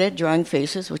been good at drawing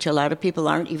faces, which a lot of people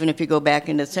aren't. Even if you go back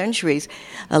into centuries,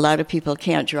 a lot of people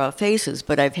can't draw faces,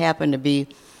 but I've happened to be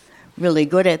really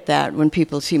good at that when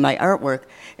people see my artwork.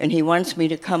 And he wants me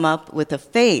to come up with a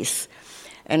face.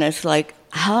 And it's like,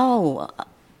 how?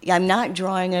 I'm not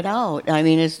drawing it out. I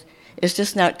mean, it's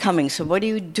just not coming. So what do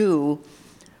you do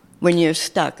when you're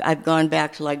stuck? I've gone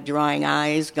back to like drawing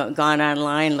eyes, gone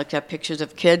online, looked at pictures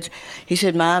of kids. He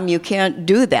said, "Mom, you can't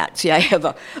do that." See, I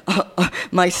have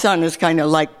my son is kind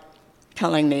of like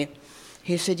telling me,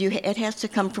 he said, it has to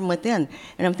come from within.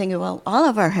 And I'm thinking, well, all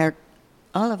of our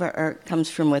art comes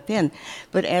from within.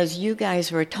 But as you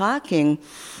guys were talking,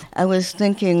 I was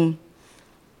thinking,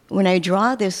 when I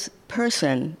draw this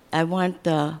person, I want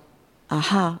the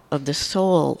aha of the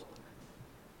soul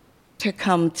to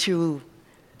come through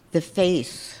the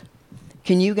face.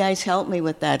 Can you guys help me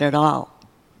with that at all?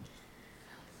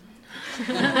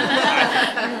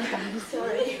 I'm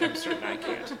certain I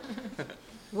can't.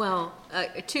 Well,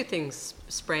 two things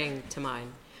sprang to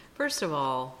mind. First of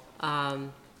all,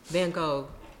 Van Gogh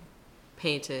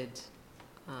painted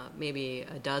maybe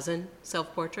a dozen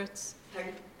self-portraits.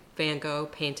 Van Gogh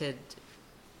painted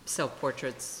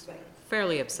self-portraits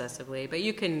fairly obsessively, but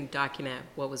you can document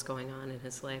what was going on in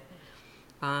his life.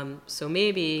 So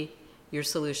maybe your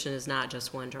solution is not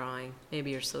just one drawing.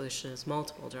 Maybe your solution is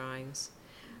multiple drawings,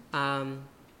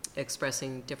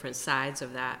 expressing different sides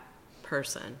of that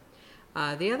person.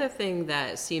 The other thing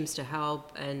that seems to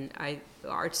help, and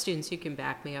art students, you can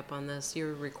back me up on this,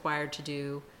 you're required to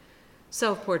do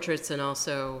self-portraits, and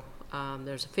also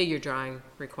there's a figure drawing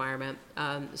requirement.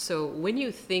 So when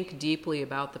you think deeply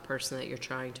about the person that you're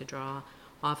trying to draw,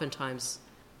 oftentimes,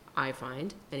 I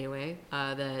find anyway,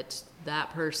 that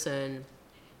person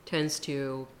tends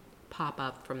to pop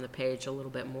up from the page a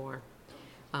little bit more.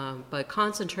 But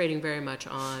concentrating very much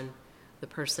on the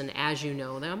person as you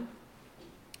know them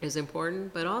is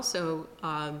important, but also,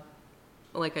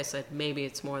 like I said, maybe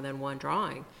it's more than one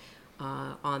drawing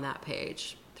on that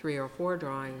page, 3 or 4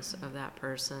 drawings of that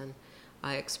person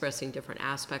expressing different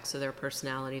aspects of their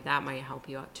personality. That might help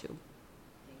you out too.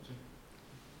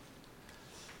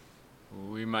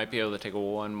 We might be able to take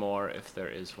one more if there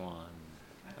is one.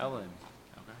 Ellen.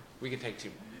 Okay. We can take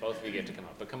 2. Both of you get to come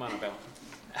up, but come on up,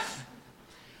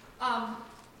 Ellen.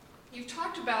 You've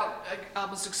talked about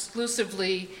almost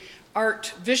exclusively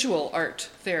visual art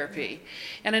therapy.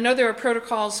 And I know there are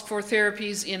protocols for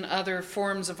therapies in other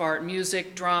forms of art,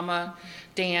 music, drama,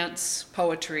 dance,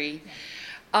 poetry.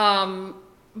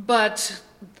 But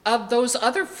those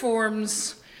other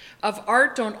forms of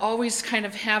art don't always kind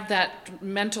of have that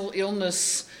mental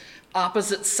illness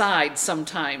opposite side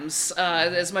sometimes,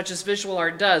 as much as visual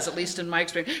art does, at least in my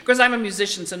experience. Because I'm a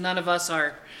musician, so none of us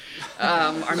are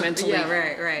mentally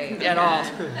right. at all.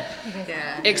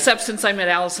 Yeah. Except since I met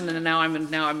Allison, and now I'm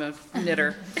a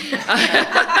knitter.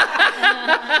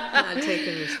 Not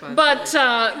taking responsibility. But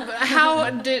how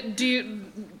do you?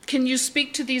 can you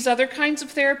speak to these other kinds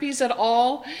of therapies at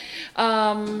all?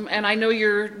 And I know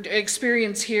your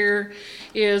experience here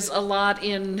is a lot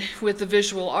with the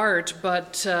visual art,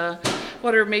 but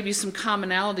what are maybe some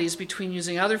commonalities between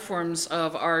using other forms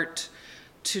of art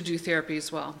to do therapy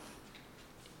as well?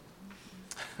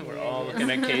 We're all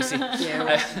looking at Casey.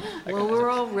 Yeah, well,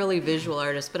 we're all really visual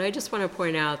artists, but I just want to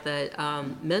point out that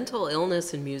mental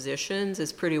illness in musicians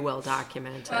is pretty well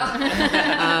documented.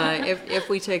 If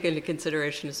we take into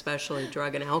consideration especially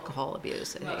drug and alcohol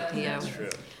abuse, I think, That's true.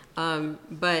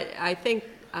 But I think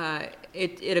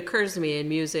it occurs to me in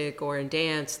music or in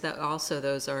dance that also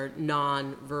those are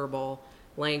non-verbal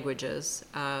languages.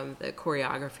 That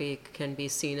choreography can be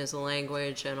seen as a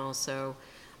language, and also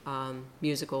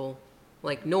musical,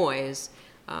 like noise.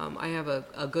 I have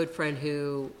a good friend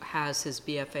who has his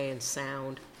BFA in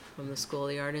sound from the School of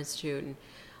the Art Institute,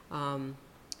 and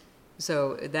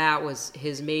so that was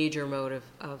his major mode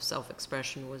of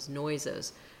self-expression was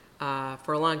noises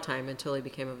for a long time until he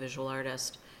became a visual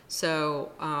artist.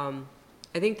 So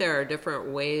I think there are different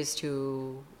ways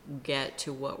to get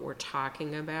to what we're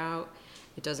talking about.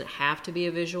 It doesn't have to be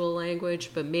a visual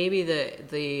language, but maybe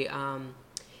the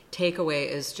takeaway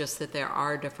is just that there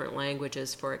are different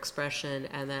languages for expression,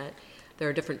 and that there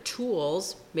are different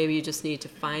tools. Maybe you just need to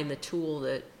find the tool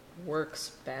that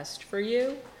works best for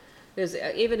you. Because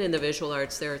even in the visual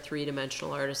arts, there are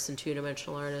three-dimensional artists and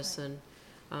two-dimensional artists, and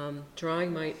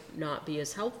drawing might not be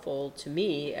as helpful to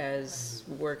me as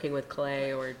working with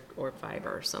clay or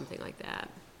fiber or something like that.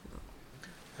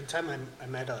 One time I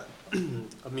met a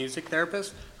music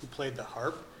therapist who played the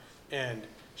harp, and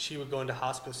she would go into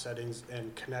hospice settings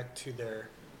and connect to their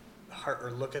heart,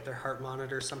 or look at their heart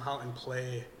monitor somehow and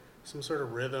play some sort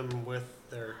of rhythm with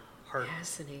their heart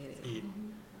Fascinating. beat.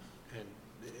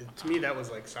 And to me, that was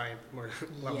like a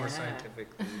lot more scientific.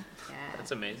 Yeah,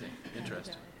 That's amazing.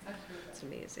 Interesting. it's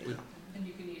amazing. And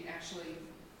you can actually,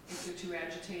 if they're too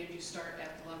agitated, you start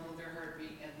at the level of their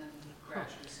heartbeat and then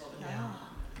gradually slow it down.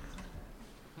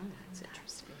 That's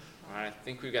interesting. All right, I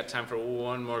think we've got time for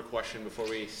one more question before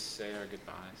we say our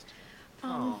goodbyes.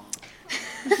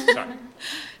 Sorry.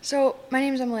 So my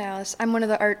name is Emily Alice. I'm one of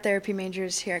the art therapy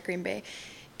majors here at Green Bay.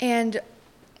 And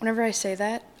whenever I say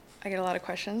that, I get a lot of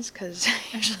questions because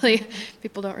usually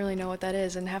people don't really know what that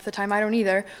is, and half the time I don't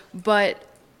either. But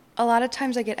a lot of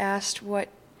times I get asked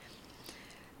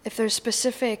if there's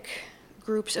specific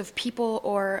groups of people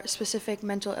or specific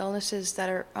mental illnesses that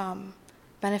are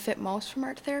benefit most from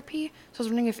art therapy. So I was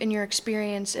wondering if in your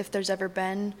experience, if there's ever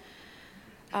been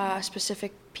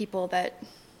specific people that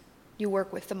you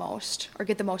work with the most or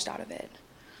get the most out of it.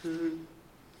 Mm-hmm.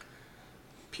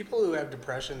 People who have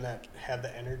depression that have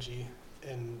the energy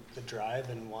and the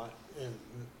drive and want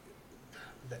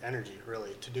the energy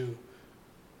really to do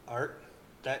art,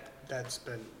 that's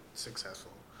been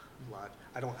successful a lot.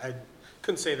 I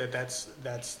couldn't say that's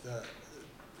the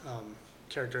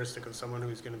characteristic of someone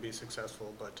who's going to be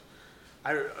successful, but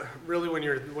I really, when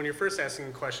you're first asking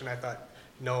a question, I thought,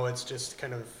 no, it's just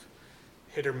kind of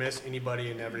hit or miss, anybody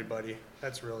and everybody.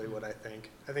 That's really what I think.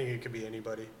 I think it could be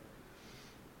anybody.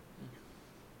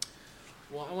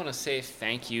 Well, I want to say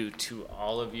thank you to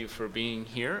all of you for being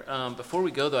here. Before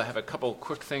we go, though, I have a couple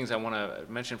quick things I want to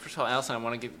mention. First of all, Allison, I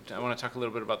want to talk a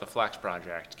little bit about the Flax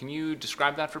Project. Can you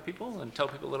describe that for people and tell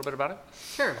people a little bit about it?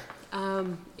 Sure.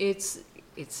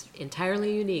 It's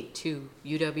entirely unique to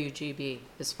UWGB,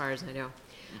 as far as I know.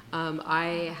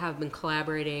 I have been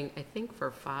collaborating, I think,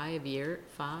 for 5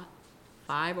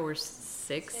 or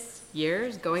 6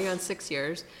 years, going on 6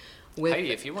 years, with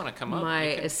Heidi, if you want to come up,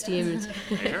 my esteemed,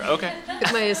 okay,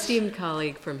 my esteemed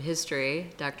colleague from history,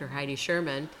 Dr. Heidi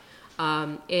Sherman.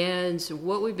 And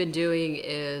what we've been doing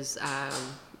is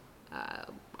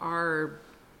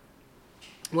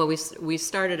we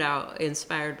started out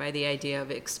inspired by the idea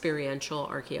of experiential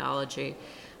archaeology,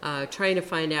 trying to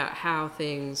find out how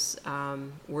things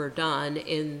were done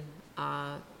in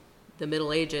the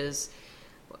Middle Ages.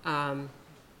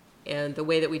 And the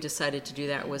way that we decided to do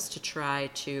that was to try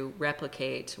to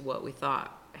replicate what we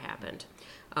thought happened.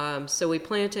 So we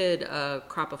planted a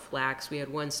crop of flax. We had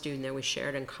one student that we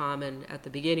shared in common at the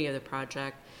beginning of the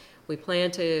project. We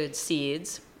planted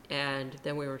seeds, and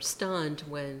then we were stunned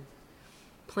when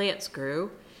plants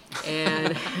grew,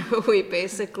 and we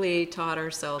basically taught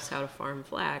ourselves how to farm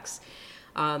flax.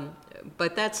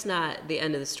 But that's not the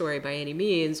end of the story by any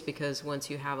means, because once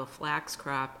you have a flax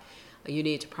crop, you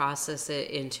need to process it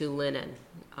into linen.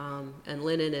 And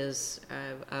linen is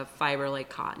a fiber like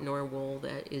cotton or wool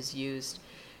that is used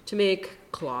to make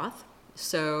cloth.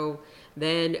 So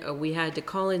then we had to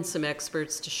call in some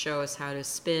experts to show us how to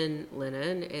spin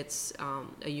linen. It's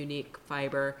a unique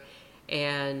fiber,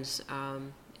 and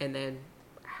And then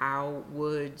how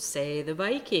would, say, the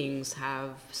Vikings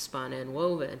have spun and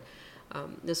woven?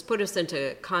 This put us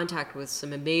into contact with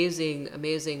some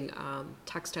amazing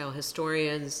textile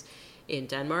historians in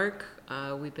Denmark.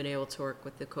 We've been able to work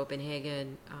with the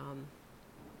Copenhagen,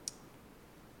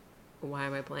 why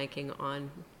am I blanking on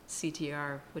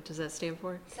CTR? What does that stand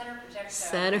for?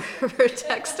 Center for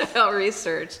Textile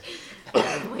Research.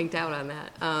 I blanked out on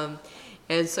that.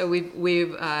 And so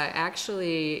we've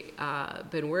actually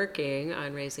been working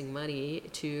on raising money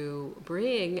to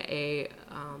bring a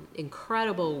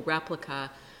incredible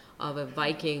replica of a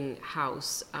Viking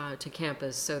house to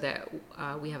campus, so that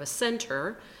we have a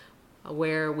center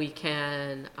where we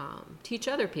can teach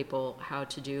other people how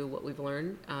to do what we've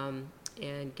learned,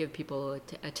 and give people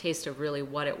a taste of really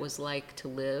what it was like to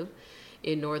live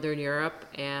in Northern Europe,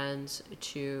 and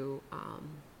to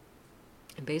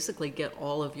basically get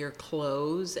all of your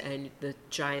clothes and the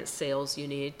giant sails you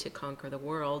need to conquer the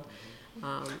world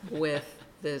with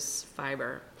this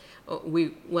fiber.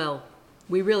 We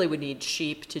really would need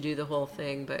sheep to do the whole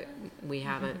thing, but we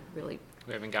haven't really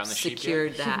gotten the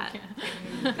secured sheep yet.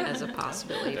 that as a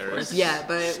possibility for us. There's Yeah,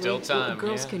 but still time,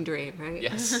 girls yeah. can dream, right?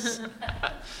 Yes.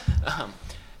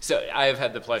 So I have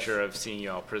had the pleasure of seeing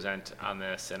you all present on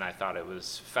this, and I thought it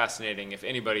was fascinating. If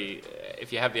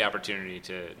you have the opportunity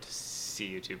to see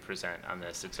you two present on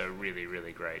this, it's a really,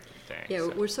 really great thing. Yeah,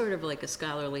 so. we're sort of like a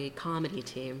scholarly comedy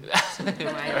team. So I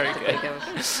Very like to good. think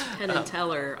of Penn and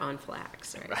Teller on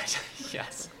flax, right? Right,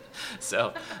 yes.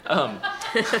 So,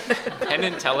 Penn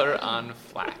and Teller on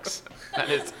flax.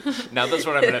 Now that's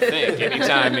what I'm going to think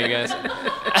anytime you guys.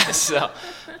 So,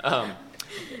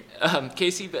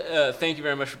 Casey, thank you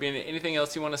very much for being here. Anything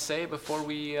else you want to say before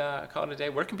we call it a day?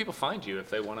 Where can people find you if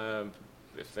they want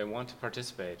to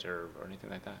participate or anything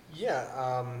like that? Yeah,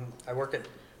 I work at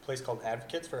a place called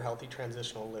Advocates for Healthy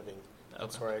Transitional Living.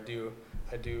 That's where I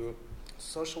do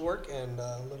social work and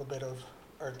a little bit of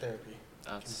art therapy.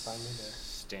 You can find me there.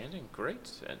 Outstanding,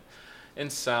 great. And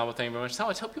Sal, well, thank you very much.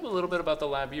 Sal, tell people a little bit about the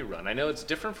lab you run. I know it's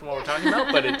different from what we're talking about,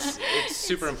 but it's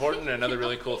super important and another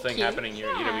really cool thing happening here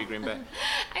at UW Green Bay.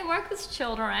 I work with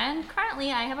children.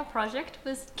 Currently, I have a project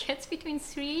with kids between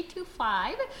 3 to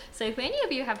 5. So if any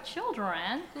of you have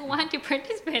children who want to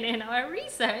participate in our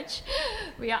research,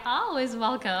 we are always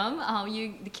welcome.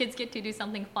 The kids get to do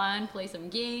something fun, play some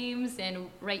games, and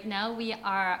right now we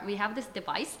have this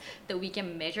device that we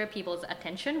can measure people's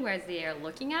attention where they are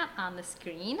looking at on the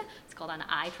screen. It's called an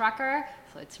eye tracker,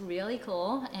 so it's really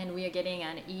cool, and we are getting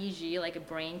an EEG, like a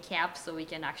brain cap, so we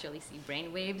can actually see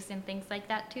brain waves and things like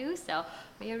that too. So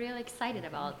we are really excited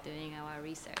about doing our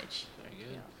research. Very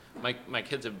good. My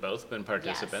kids have both been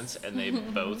participants, and they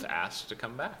both asked to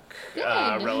come back Good,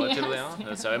 relatively yes.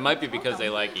 often. So it might be because they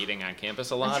like eating on campus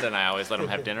a lot, and I always let them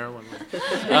have dinner when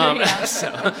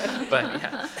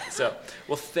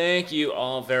well, thank you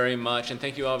all very much, and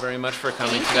thank you all very much for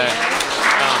coming today.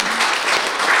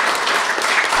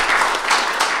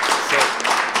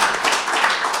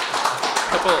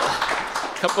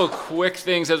 Couple quick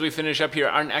things as we finish up here.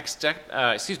 Our next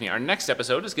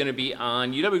episode is going to be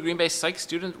on UW Green Bay Psych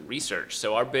Student Research.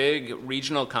 So our big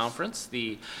regional conference,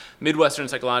 the Midwestern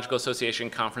Psychological Association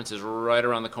Conference, is right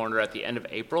around the corner at the end of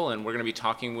April, and we're going to be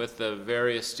talking with the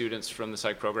various students from the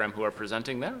psych program who are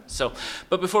presenting there. So,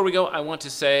 but before we go, I want to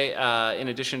say, in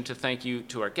addition to thank you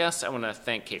to our guests, I want to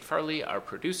thank Kate Farley, our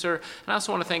producer, and I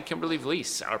also want to thank Kimberly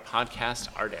Vlies, our podcast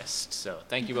artist. So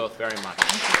thank you both very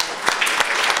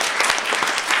much.